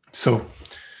 So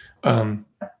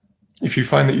if you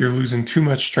find that you're losing too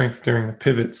much strength during the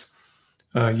pivots,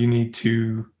 you need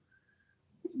to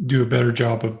do a better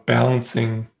job of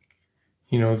balancing,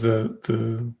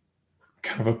 the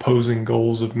kind of opposing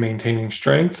goals of maintaining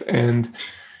strength and,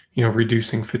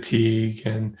 reducing fatigue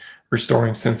and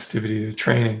restoring sensitivity to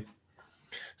training.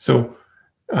 So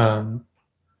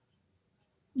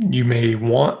you may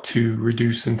want to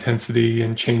reduce intensity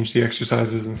and change the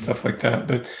exercises and stuff like that,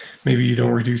 but maybe you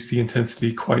don't reduce the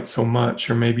intensity quite so much,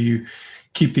 or maybe you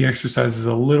keep the exercises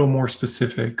a little more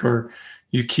specific, or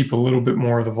you keep a little bit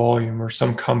more of the volume, or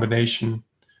some combination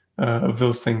of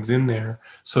those things in there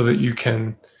so that you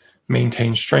can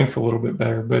maintain strength a little bit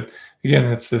better. But again,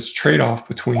 it's this trade-off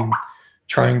between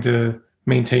trying to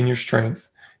maintain your strength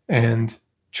and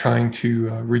trying to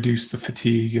reduce the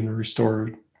fatigue and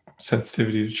restore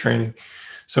sensitivity to training.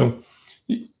 So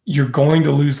you're going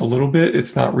to lose a little bit.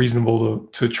 It's not reasonable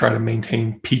to try to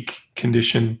maintain peak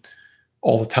condition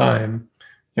all the time.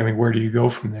 I mean, where do you go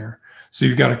from there? So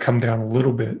you've got to come down a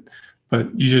little bit,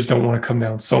 but you just don't want to come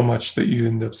down so much that you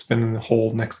end up spending the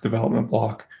whole next development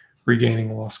block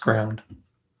regaining lost ground.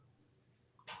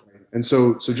 And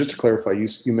so just to clarify,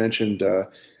 you mentioned, a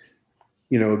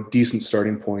decent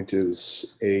starting point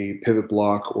is a pivot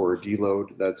block or a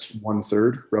deload. That's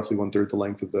roughly one third the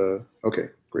length of the. Okay,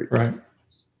 great. Right.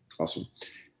 Awesome.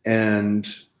 And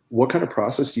what kind of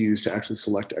process do you use to actually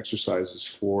select exercises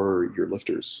for your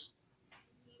lifters?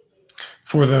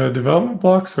 For the development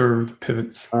blocks or the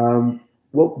pivots?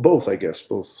 Well, both, I guess,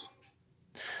 both.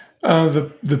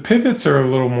 The pivots are a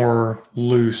little more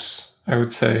loose, I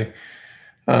would say.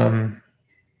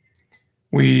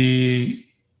 We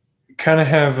kind of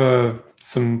have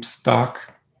some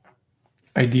stock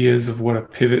ideas of what a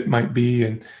pivot might be,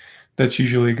 and that's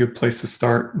usually a good place to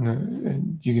start,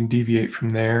 and you can deviate from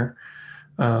there.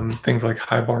 Things like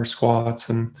high bar squats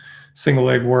and single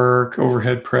leg work,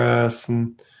 overhead press,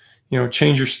 and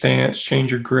change your stance,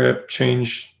 change your grip,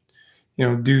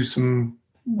 do some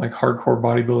like hardcore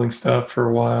bodybuilding stuff for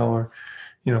a while, or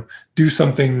do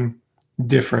something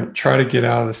different. Try to get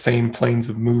out of the same planes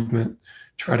of movement.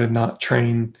 try to not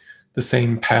train the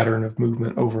same pattern of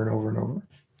movement over and over and over.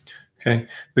 Okay.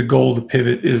 The goal of the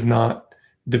pivot is not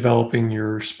developing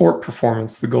your sport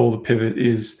performance. The goal of the pivot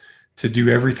is to do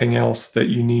everything else that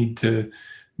you need to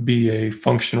be a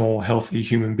functional, healthy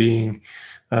human being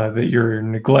that you're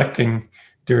neglecting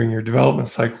during your development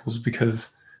cycles,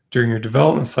 because during your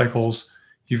development cycles,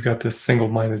 you've got this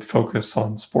single-minded focus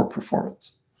on sport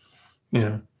performance.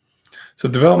 So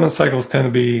development cycles tend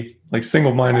to be like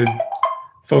single-minded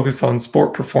focus on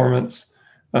sport performance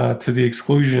to the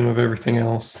exclusion of everything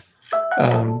else.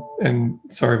 And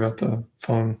sorry about the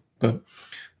phone, but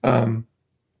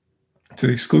to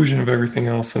the exclusion of everything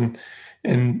else, and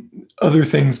other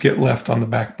things get left on the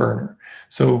back burner.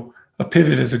 So a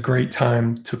pivot is a great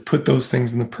time to put those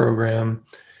things in the program.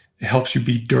 It helps you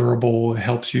be durable. It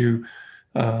helps you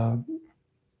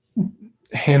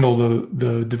handle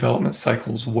the development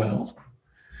cycles well.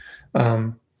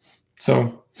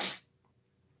 So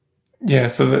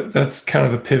that's kind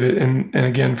of the pivot. And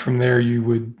again, from there, you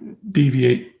would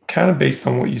deviate kind of based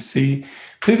on what you see.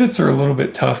 Pivots are a little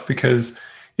bit tough because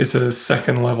it's a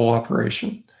second level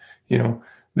operation.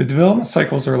 The development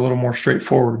cycles are a little more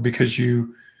straightforward because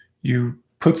you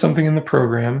put something in the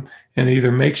program and it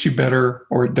either makes you better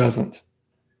or it doesn't,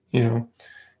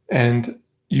 and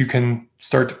you can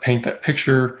start to paint that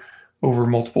picture over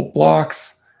multiple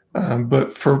blocks.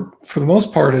 But for the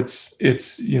most part,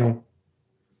 it's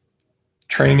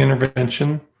training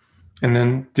intervention, and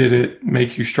then did it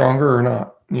make you stronger or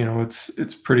not?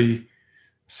 It's pretty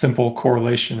simple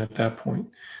correlation at that point.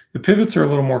 The pivots are a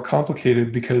little more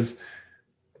complicated because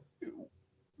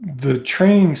the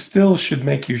training still should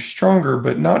make you stronger,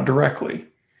 but not directly.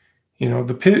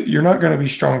 The pivot, you're not going to be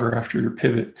stronger after your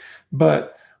pivot,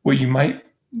 but what you might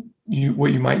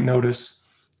notice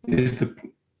is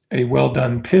a well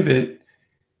done pivot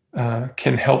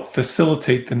can help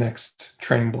facilitate the next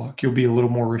training block. You'll be a little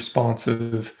more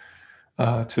responsive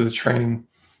to the training,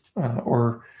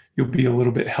 or you'll be a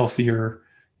little bit healthier,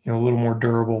 a little more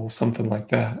durable, something like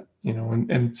that.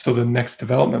 And so the next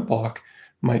development block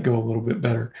might go a little bit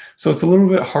better. So it's a little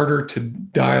bit harder to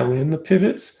dial in the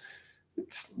pivots.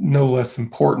 It's no less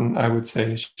important, I would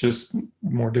say. It's just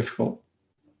more difficult.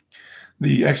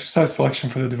 The exercise selection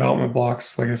for the development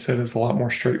blocks, like I said, is a lot more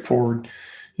straightforward.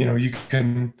 You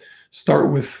can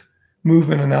start with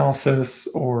movement analysis,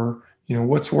 or,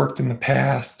 what's worked in the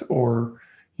past, or,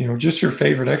 just your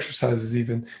favorite exercises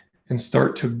even, and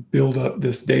start to build up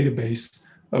this database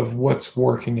of what's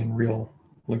working in real,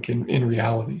 like in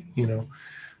reality.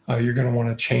 You're going to want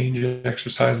to change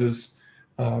exercises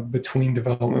between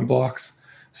development blocks.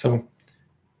 So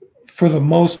for the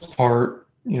most part,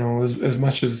 as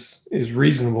much as is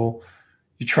reasonable,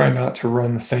 you try not to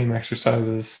run the same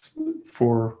exercises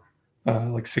for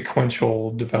like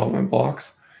sequential development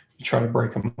blocks. You try to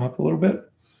break them up a little bit.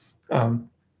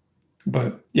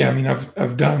 But yeah,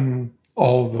 I've done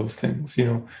all of those things.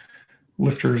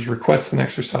 Lifters request an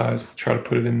exercise, we'll try to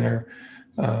put it in there.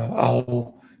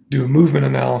 I'll do a movement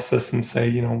analysis and say,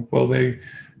 well, they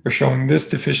are showing this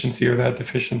deficiency or that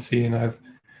deficiency, and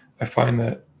I find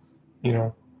that,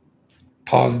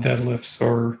 pause deadlifts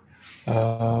or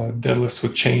deadlifts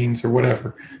with chains or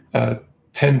whatever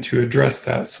tend to address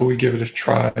that. So we give it a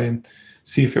try and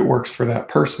see if it works for that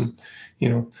person.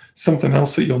 Something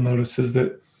else that you'll notice is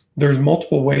that there's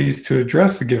multiple ways to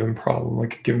address a given problem,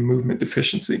 like a given movement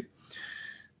deficiency.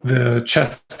 The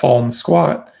chest fall and the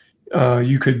squat,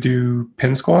 you could do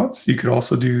pin squats. You could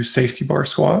also do safety bar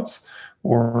squats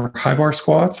or high bar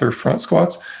squats or front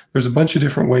squats. There's a bunch of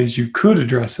different ways you could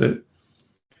address it.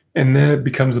 And then it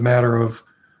becomes a matter of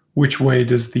which way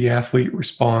does the athlete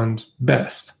respond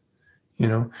best.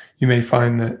 You may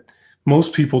find that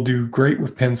most people do great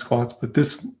with pin squats, but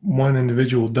this one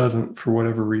individual doesn't for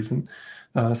whatever reason.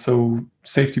 So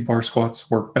safety bar squats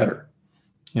work better,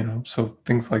 so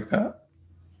things like that.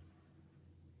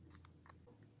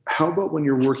 How about when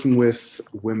you're working with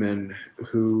women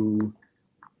who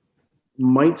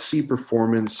might see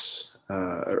performance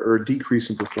or a decrease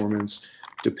in performance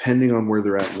depending on where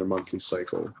they're at in their monthly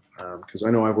cycle? Because I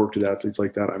know I've worked with athletes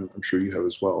like that. I'm sure you have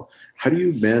as well. How do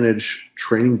you manage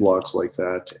training blocks like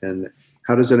that, and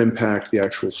how does that impact the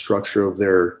actual structure of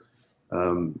their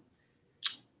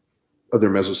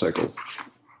mesocycle?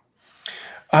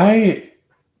 I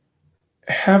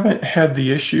haven't had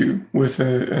the issue with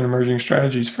an emerging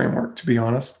strategies framework, to be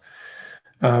honest.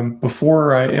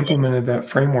 Before I implemented that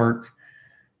framework,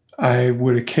 I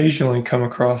would occasionally come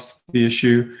across the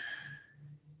issue.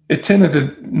 It tended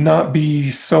to not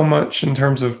be so much in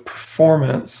terms of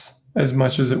performance as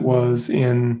much as it was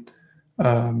in,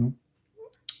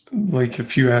 like a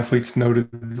few athletes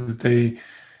noted that they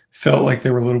felt like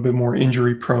they were a little bit more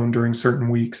injury prone during certain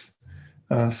weeks.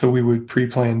 So we would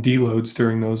pre-plan deloads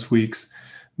during those weeks.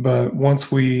 But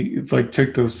once we like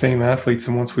took those same athletes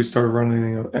and once we started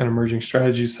running an emerging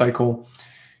strategy cycle,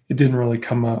 it didn't really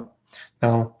come up.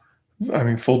 Now, I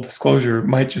mean, full disclosure, it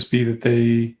might just be that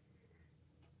they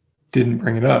didn't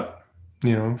bring it up,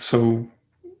 so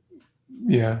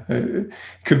yeah, it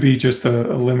could be just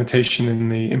a limitation in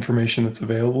the information that's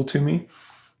available to me.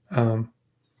 Yeah,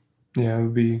 it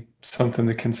would be something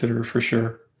to consider for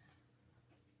sure.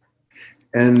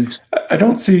 And I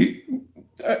don't see,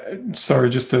 sorry,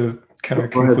 just to kind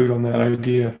of go ahead. conclude on that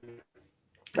idea,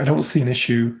 I don't see an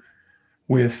issue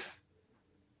with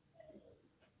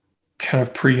kind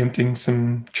of preempting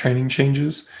some training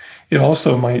changes. It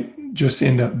also might just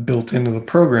end up built into the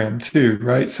program too,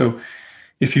 right? So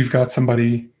if you've got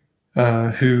somebody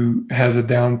who has a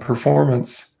down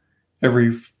performance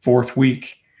every fourth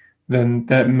week, then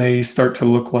that may start to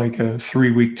look like a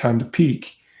 3-week time to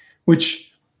peak,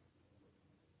 which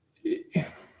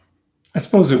I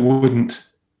suppose it wouldn't.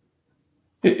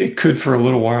 It could for a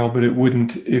little while, but it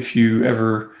wouldn't if you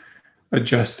ever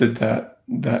adjusted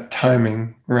that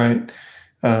timing, right?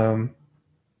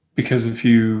 Because if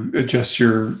you adjust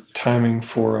your timing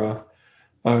for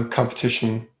a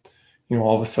competition,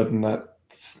 all of a sudden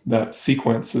that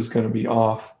sequence is going to be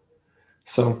off.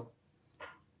 So,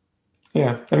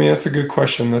 yeah, I mean, that's a good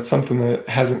question. That's something that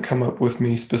hasn't come up with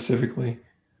me specifically.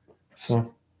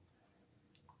 So,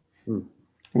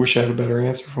 wish I had a better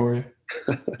answer for you.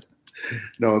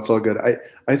 No, it's all good.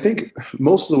 I think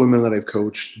most of the women that I've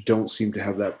coached don't seem to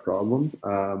have that problem,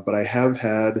 but I have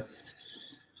had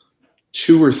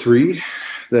 2 or 3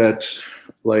 that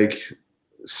like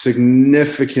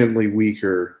significantly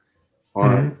weaker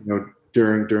on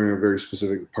during a very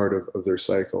specific part of their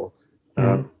cycle.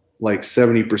 Like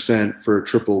 70% for a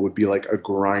triple would be like a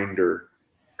grinder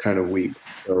kind of week.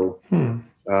 So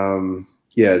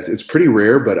yeah, it's pretty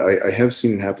rare, but I have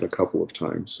seen it happen a couple of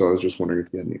times. So I was just wondering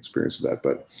if you had any experience with that.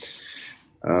 But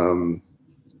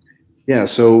yeah,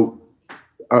 so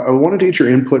I wanted to get your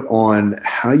input on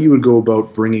how you would go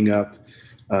about bringing up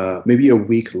maybe a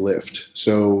weak lift.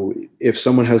 So if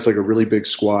someone has like a really big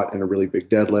squat and a really big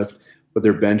deadlift, but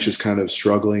their bench is kind of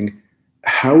struggling,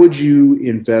 how would you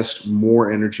invest more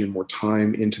energy and more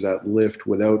time into that lift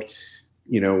without,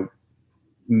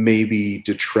 maybe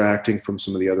detracting from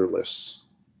some of the other lifts?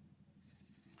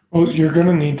 Well, you're going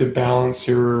to need to balance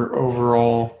your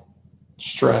overall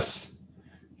stress.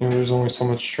 There's only so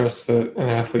much stress that an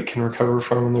athlete can recover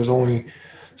from, and there's only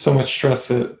so much stress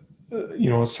that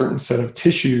a certain set of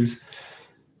tissues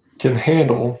can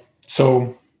handle.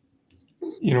 So,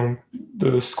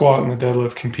 the squat and the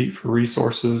deadlift compete for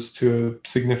resources to a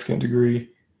significant degree.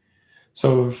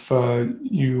 So if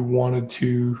you wanted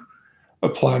to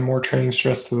apply more training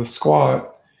stress to the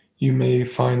squat, you may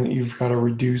find that you've got to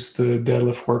reduce the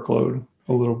deadlift workload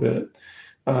a little bit.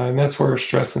 And that's where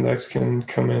stress index can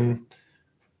come in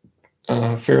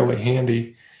fairly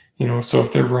handy. So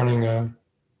if they're running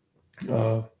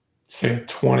say a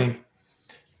 20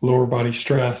 lower body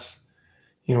stress,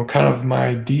 kind of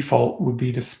my default would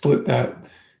be to split that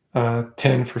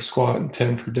 10 for squat and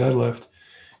 10 for deadlift,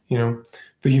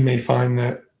 but you may find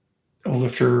that a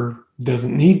lifter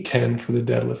doesn't need 10 for the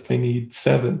deadlift, they need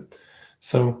 7.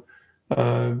 So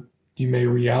you may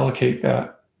reallocate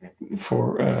that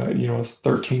for, it's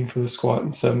 13 for the squat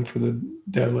and 7 for the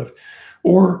deadlift.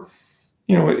 Or,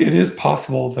 it is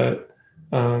possible that,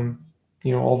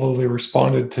 although they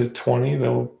responded to 20,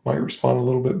 they might respond a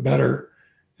little bit better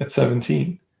at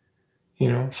 17,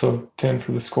 so 10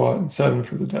 for the squat and 7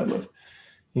 for the deadlift,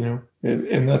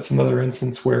 and that's another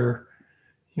instance where,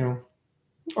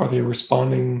 are they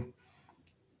responding?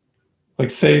 Like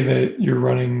say that you're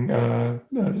running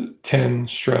 10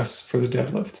 stress for the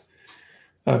deadlift,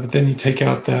 but then you take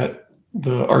out the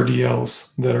RDLs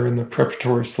that are in the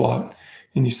preparatory slot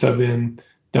and you sub in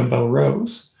dumbbell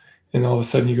rows, and all of a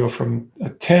sudden you go from a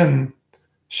 10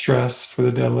 stress for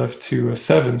the deadlift to a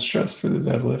 7 stress for the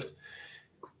deadlift,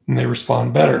 and they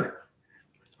respond better.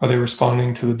 Are they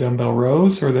responding to the dumbbell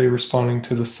rows or are they responding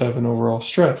to the 7 overall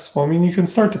stress? Well, I mean, you can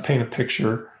start to paint a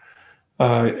picture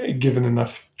given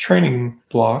enough training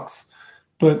blocks,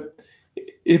 but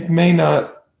it may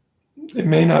not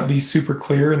be super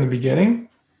clear in the beginning,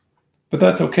 but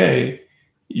that's okay.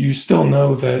 You still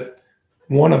know that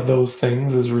one of those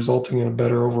things is resulting in a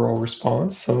better overall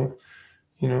response. So,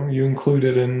 you include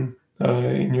it in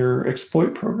your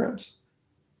exploit programs.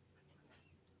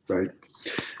 Right.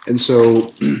 And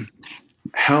so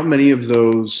how many of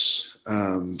those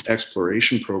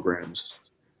exploration programs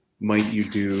might you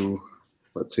do,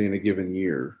 let's say, in a given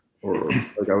year? or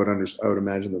like I would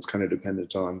imagine that's kind of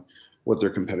dependent on what their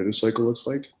competitive cycle looks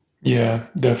like. Yeah,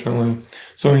 definitely.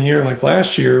 So in a year like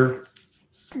last year,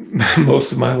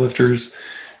 most of my lifters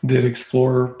did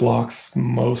explore blocks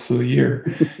most of the year.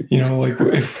 Like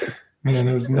if man,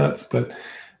 it was nuts. But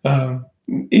um,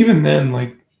 even then,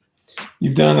 like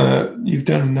you've done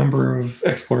a number of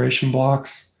exploration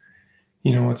blocks.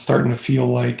 It's starting to feel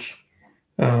like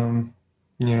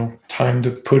time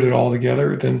to put it all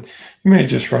together. Then you may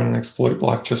just run an exploit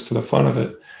block just for the fun of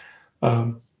it.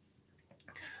 Um,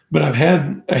 but I've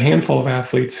had a handful of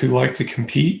athletes who like to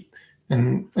compete,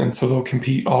 and so they'll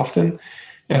compete often.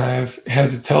 And I've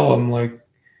had to tell them, like,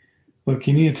 look,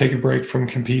 you need to take a break from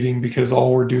competing because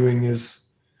all we're doing is,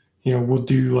 we'll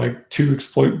do like two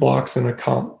exploit blocks in a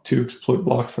comp, two exploit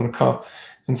blocks in a comp.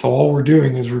 And so all we're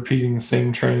doing is repeating the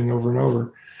same training over and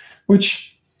over,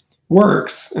 which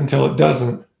works until it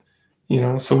doesn't,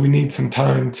 so we need some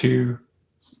time to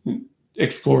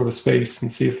explore the space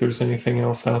and see if there's anything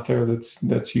else out there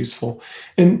that's useful.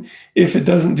 And if it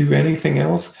doesn't do anything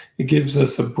else, it gives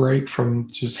us a break from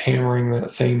just hammering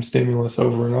that same stimulus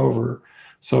over and over.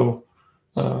 So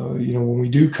when we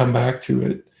do come back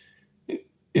to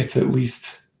it's at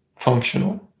least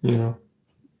functional. I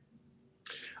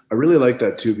really like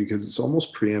that too because it's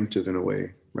almost preemptive in a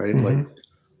way, right? Mm-hmm. Like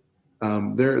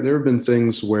there have been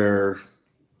things where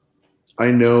I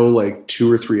know like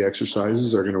 2 or 3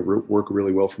 exercises are going to work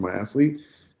really well for my athlete.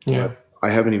 Yeah. I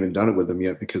haven't even done it with them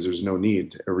yet because there's no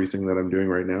need. Everything that I'm doing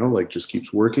right now, like just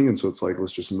keeps working. And so it's like,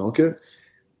 let's just milk it.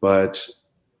 But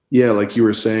yeah, like you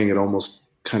were saying, it almost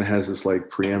kind of has this like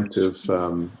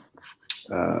preemptive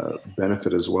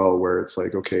benefit as well, where it's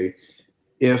like, okay,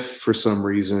 if for some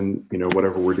reason,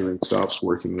 whatever we're doing stops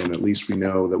working, then at least we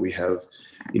know that we have,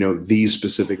 these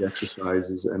specific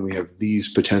exercises and we have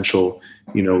these potential,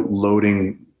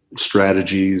 loading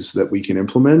strategies that we can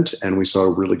implement. And we saw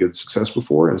really good success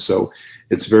before. And so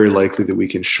it's very likely that we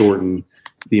can shorten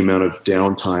the amount of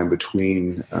downtime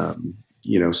between,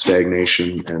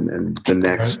 stagnation and the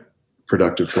next Right.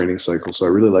 productive training cycle. So I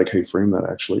really like how you frame that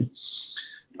actually.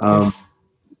 Oh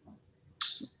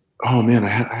man, I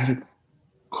had a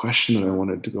question that I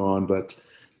wanted to go on, but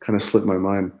kind of slipped my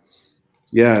mind.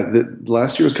 Yeah,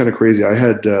 last year was kind of crazy. I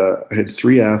had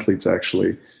 3 athletes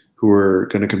actually who were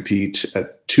going to compete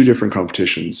at 2 different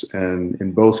competitions, and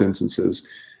in both instances,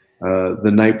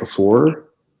 the night before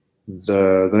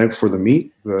the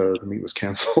meet, the meet was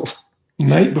canceled.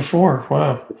 Night before,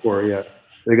 wow. Before, yeah,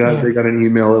 they got an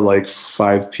email at like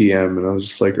 5 p.m. and I was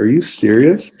just like, "Are you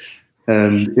serious?"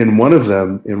 And in one of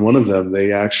them, they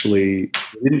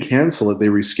didn't cancel it; they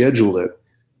rescheduled it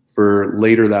for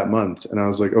later that month. And I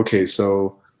was like, okay,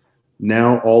 so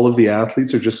now all of the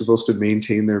athletes are just supposed to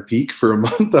maintain their peak for a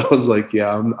month. I was like,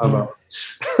 yeah, I'm out.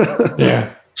 Yeah.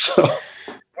 So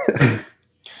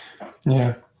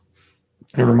yeah.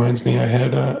 It reminds me,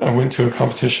 I went to a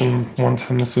competition one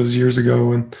time. This was years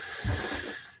ago, and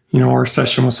our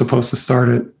session was supposed to start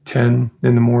at 10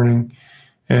 in the morning,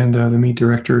 and the meet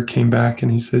director came back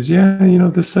and he says, "Yeah,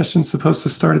 this session's supposed to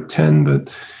start at 10,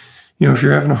 but if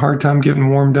you're having a hard time getting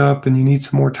warmed up and you need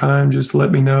some more time, just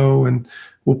let me know and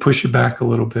we'll push it back a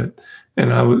little bit."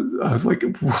 And I was like,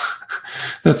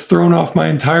 that's thrown off my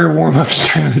entire warm up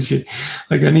strategy.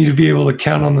 Like I need to be able to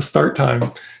count on the start time,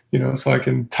 so I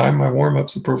can time my warm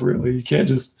ups appropriately. You can't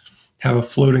just have a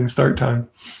floating start time.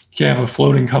 You can't have a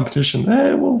floating competition.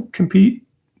 We'll compete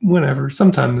whenever,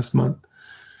 sometime this month.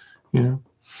 Yeah,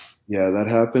 that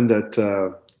happened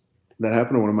to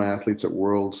one of my athletes at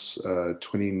Worlds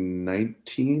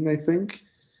 2019, I think.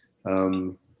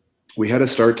 We had a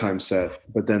start time set,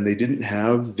 but then they didn't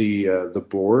have the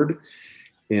board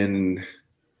in,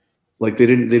 like they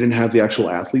didn't have the actual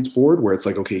athletes board where it's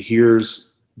like, okay,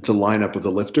 here's the lineup of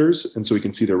the lifters, and so we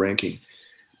can see their ranking.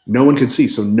 No one could see,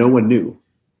 so no one knew.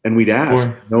 And we'd ask,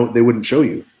 no, they wouldn't show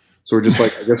you. So we're just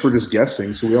like, I guess we're just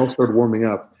guessing. So we all started warming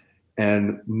up,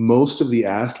 and most of the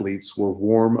athletes were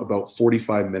warm about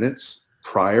 45 minutes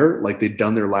prior, like they'd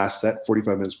done their last set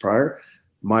 45 minutes prior.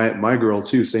 My girl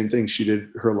too, same thing. She did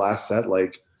her last set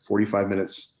like 45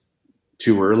 minutes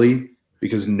too early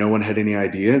because no one had any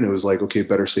idea, and it was like, okay,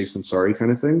 better safe than sorry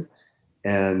kind of thing.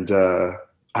 And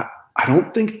I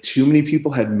don't think too many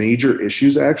people had major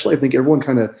issues. Actually, I think everyone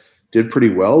kind of did pretty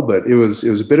well, but it was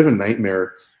a bit of a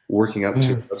nightmare working up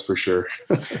to it, that's for sure.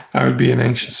 I would be an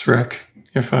anxious wreck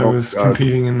if I was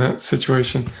competing in that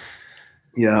situation.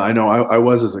 Yeah, I know. I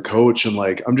was as a coach, and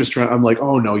like I'm like,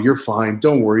 oh no, you're fine.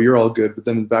 Don't worry, you're all good. But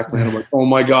then in the back of my head, I'm like, oh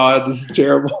my God, this is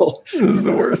terrible. This is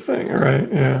the worst thing,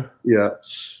 right? Yeah. Yeah.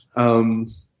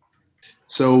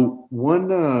 So one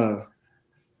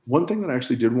thing that I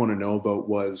actually did want to know about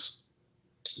was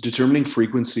determining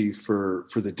frequency for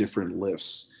the different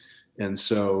lifts. And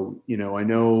so, I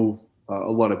know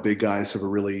a lot of big guys have a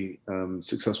really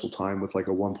successful time with like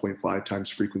a 1.5 times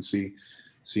frequency.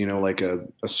 So, like a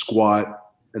squat,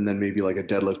 and then maybe like a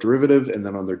deadlift derivative, and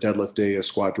then on their deadlift day, a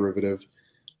squat derivative,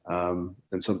 and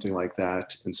something like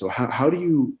that. And so how do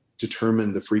you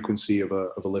determine the frequency of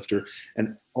a lifter?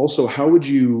 And also, how would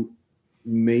you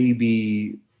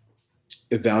maybe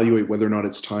evaluate whether or not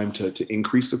it's time to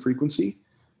increase the frequency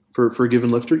for a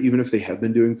given lifter, even if they have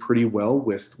been doing pretty well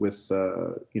with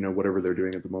whatever they're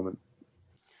doing at the moment?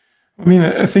 I mean,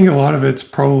 I think a lot of it's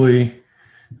probably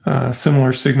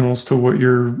similar signals to what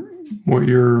you're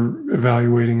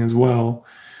evaluating as well.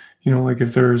 Like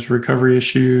if there's recovery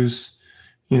issues,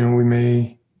 you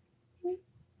may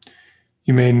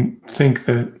think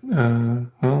that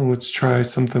well, let's try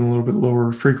something a little bit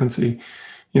lower frequency.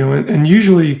 And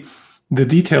usually the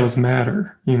details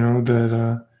matter.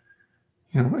 That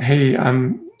hey,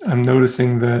 I'm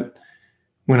noticing that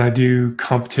when I do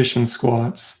competition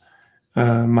squats,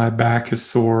 my back is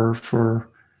sore for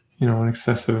an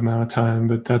excessive amount of time,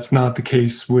 but that's not the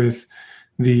case with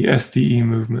the SDE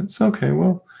movements. Okay,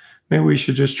 well, maybe we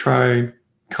should just try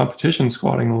competition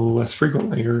squatting a little less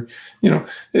frequently, or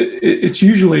it's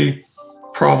usually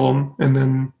problem, and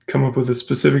then come up with a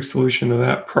specific solution to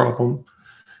that problem,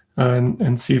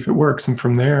 and see if it works, and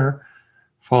from there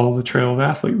follow the trail of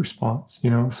athlete response.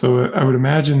 So I would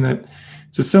imagine that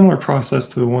it's a similar process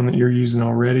to the one that you're using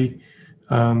already.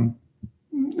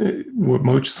 What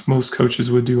most coaches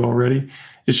would do already.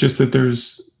 It's just that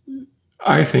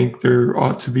I think there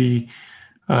ought to be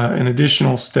an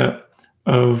additional step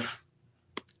of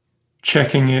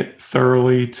checking it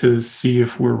thoroughly to see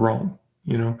if we're wrong.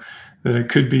 That it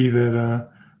could be that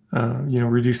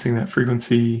reducing that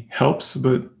frequency helps,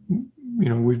 but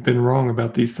we've been wrong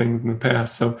about these things in the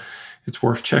past, so it's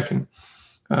worth checking.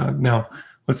 Now,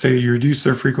 let's say you reduce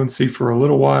their frequency for a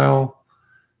little while,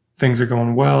 things are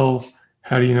going well.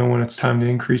 How do you know when it's time to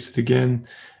increase it again?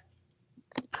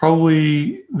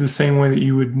 Probably the same way that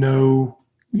you would know,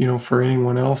 for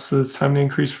anyone else that it's time to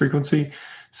increase frequency.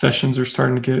 Sessions are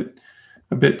starting to get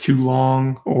a bit too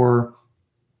long, or,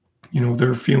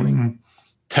 they're feeling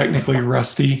technically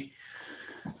rusty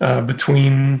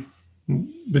between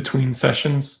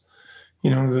sessions.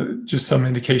 Just some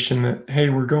indication that, hey,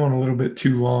 we're going a little bit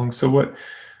too long. So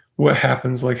what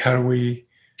happens? Like, how do we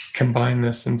combine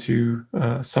this into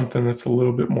something that's a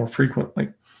little bit more frequent?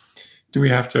 Like, do we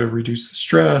have to reduce the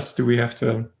stress? Do we have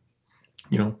to,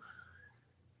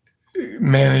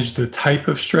 manage the type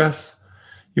of stress?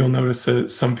 You'll notice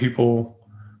that some people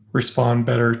respond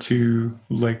better to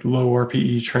like low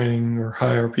RPE training or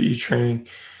high RPE training.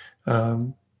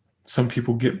 Some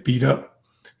people get beat up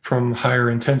from higher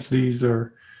intensities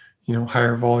or,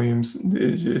 higher volumes.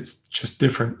 It's just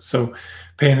different. So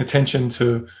paying attention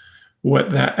to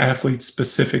what that athlete's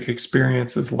specific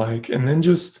experience is like, and then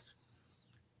just,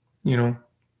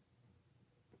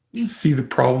 see the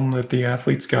problem that the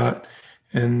athlete's got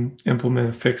and implement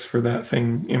a fix for that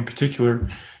thing in particular,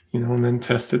 and then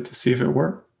test it to see if it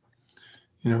worked.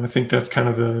 I think that's kind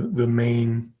of the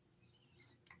main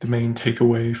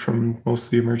takeaway from most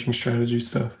of the emerging strategy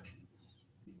stuff.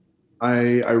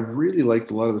 I really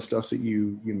liked a lot of the stuff that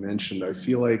you mentioned. I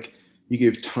feel like you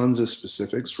gave tons of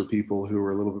specifics for people who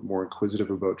are a little bit more inquisitive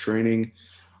about training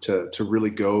to really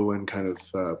go and kind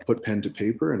of put pen to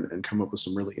paper and come up with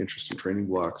some really interesting training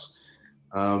blocks.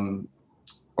 Do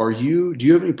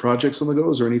you have any projects on the go?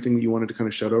 Is there anything that you wanted to kind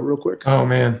of shout out real quick? Oh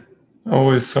man,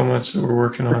 always so much that we're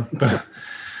working on, but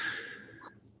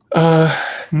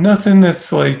nothing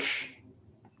that's like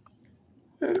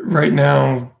right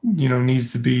now,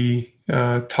 needs to be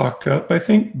talked up, I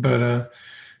think. But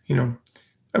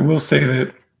I will say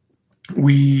that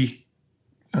we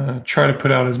try to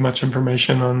put out as much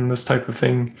information on this type of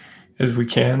thing as we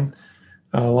can.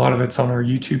 A lot of it's on our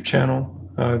YouTube channel,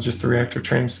 just the Reactive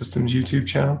Training Systems YouTube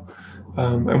channel.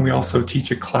 And we also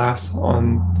teach a class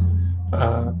on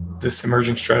this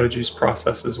emerging strategies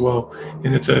process as well.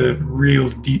 And it's a real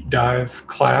deep dive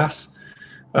class.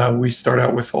 We start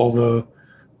out with all the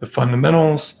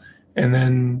fundamentals and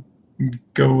then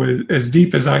go as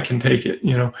deep as I can take it.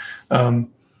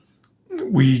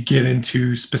 We get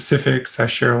into specifics. I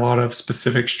share a lot of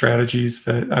specific strategies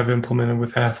that I've implemented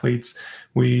with athletes.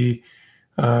 We,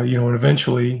 and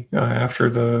eventually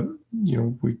after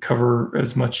we cover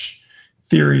as much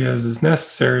theory as is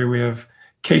necessary. We have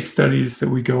case studies that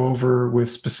we go over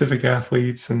with specific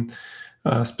athletes and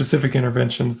specific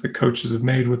interventions that coaches have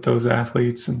made with those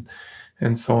athletes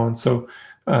and so on. So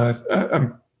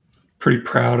I'm pretty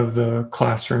proud of the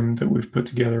classroom that we've put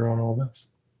together on all this.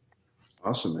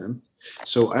 Awesome, man.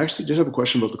 So I actually did have a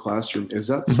question about the classroom. Is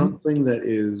that Mhm. something that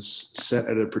is set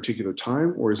at a particular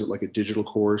time, or is it like a digital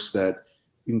course that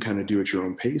you can kind of do at your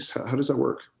own pace? How does that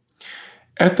work?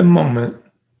 At the moment,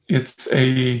 it's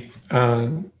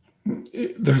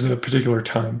there's a particular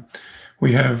time.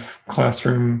 We have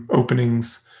classroom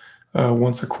openings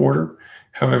once a quarter.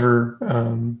 However,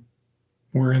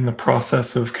 we're in the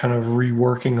process of kind of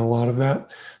reworking a lot of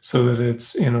that so that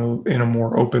it's in a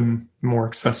more open, more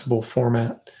accessible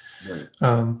format. Right.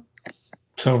 Um,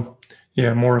 so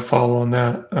yeah, more to follow on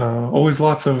that. Always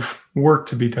lots of work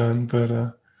to be done, but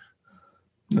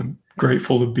I'm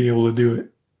grateful to be able to do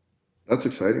it. That's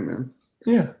exciting, man.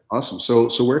 Yeah. Awesome. So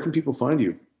where can people find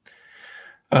you?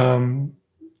 Um,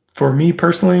 for me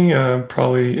personally,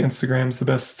 probably Instagram's the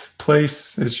best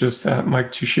place. It's just at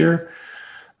Mike Tushir.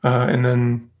 And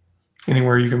then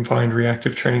anywhere you can find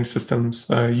reactive training systems.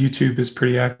 YouTube is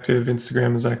pretty active.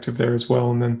 Instagram is active there as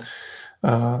well. And then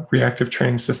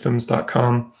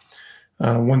reactivetrainingsystems.com.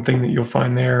 One thing that you'll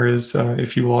find there is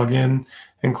if you log in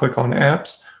and click on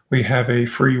apps, we have a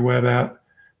free web app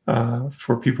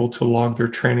for people to log their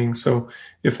training. So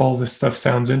if all this stuff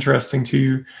sounds interesting to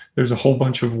you, there's a whole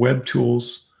bunch of web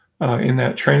tools in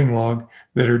that training log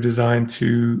that are designed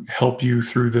to help you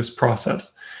through this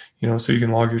process. So you can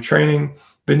log your training,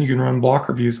 then you can run block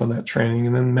reviews on that training,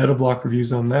 and then meta block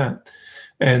reviews on that.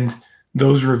 And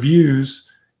those reviews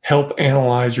help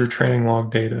analyze your training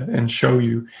log data and show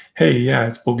you, hey, yeah,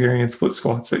 it's Bulgarian split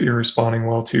squats that you're responding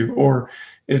well to, or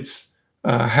it's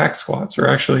hack squats, or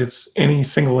actually it's any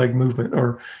single leg movement,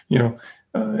 or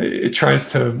it tries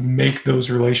to make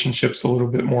those relationships a little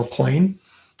bit more plain.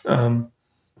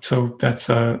 So that's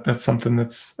something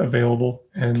that's available,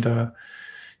 and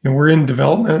we're in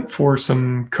development for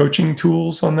some coaching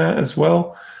tools on that as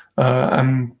well.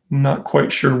 I'm not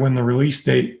quite sure when the release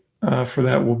date for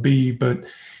that will be, but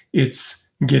it's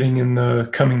getting in the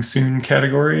coming soon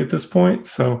category at this point.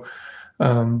 So,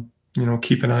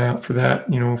 keep an eye out for that,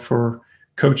 for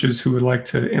coaches who would like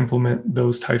to implement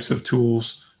those types of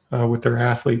tools with their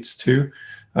athletes too.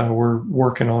 We're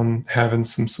working on having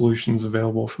some solutions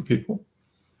available for people.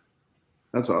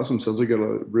 That's awesome. Sounds like a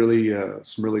really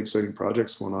some really exciting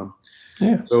projects going on.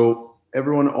 Yeah. So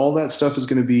everyone, all that stuff is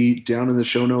going to be down in the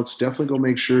show notes. Definitely go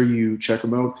make sure you check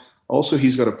him out. Also,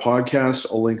 he's got a podcast.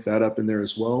 I'll link that up in there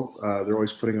as well. They're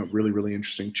always putting up really, really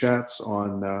interesting chats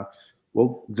on,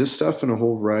 this stuff and a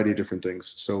whole variety of different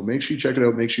things. So make sure you check it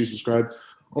out. Make sure you subscribe.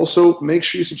 Also, make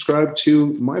sure you subscribe to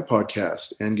my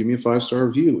podcast and give me a 5-star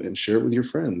review and share it with your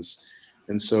friends.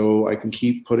 And so I can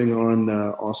keep putting on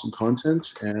awesome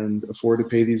content and afford to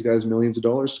pay these guys millions of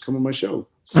dollars to come on my show.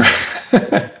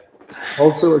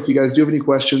 Also, if you guys do have any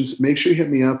questions, make sure you hit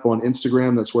me up on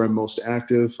Instagram. That's where I'm most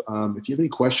active. If you have any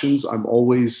questions, I'm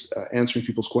always answering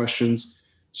people's questions.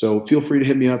 So feel free to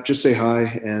hit me up. Just say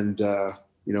hi, and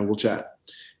we'll chat.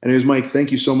 Anyways, Mike,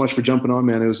 thank you so much for jumping on,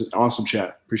 man. It was an awesome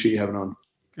chat. Appreciate you having on.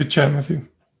 Good chatting with you.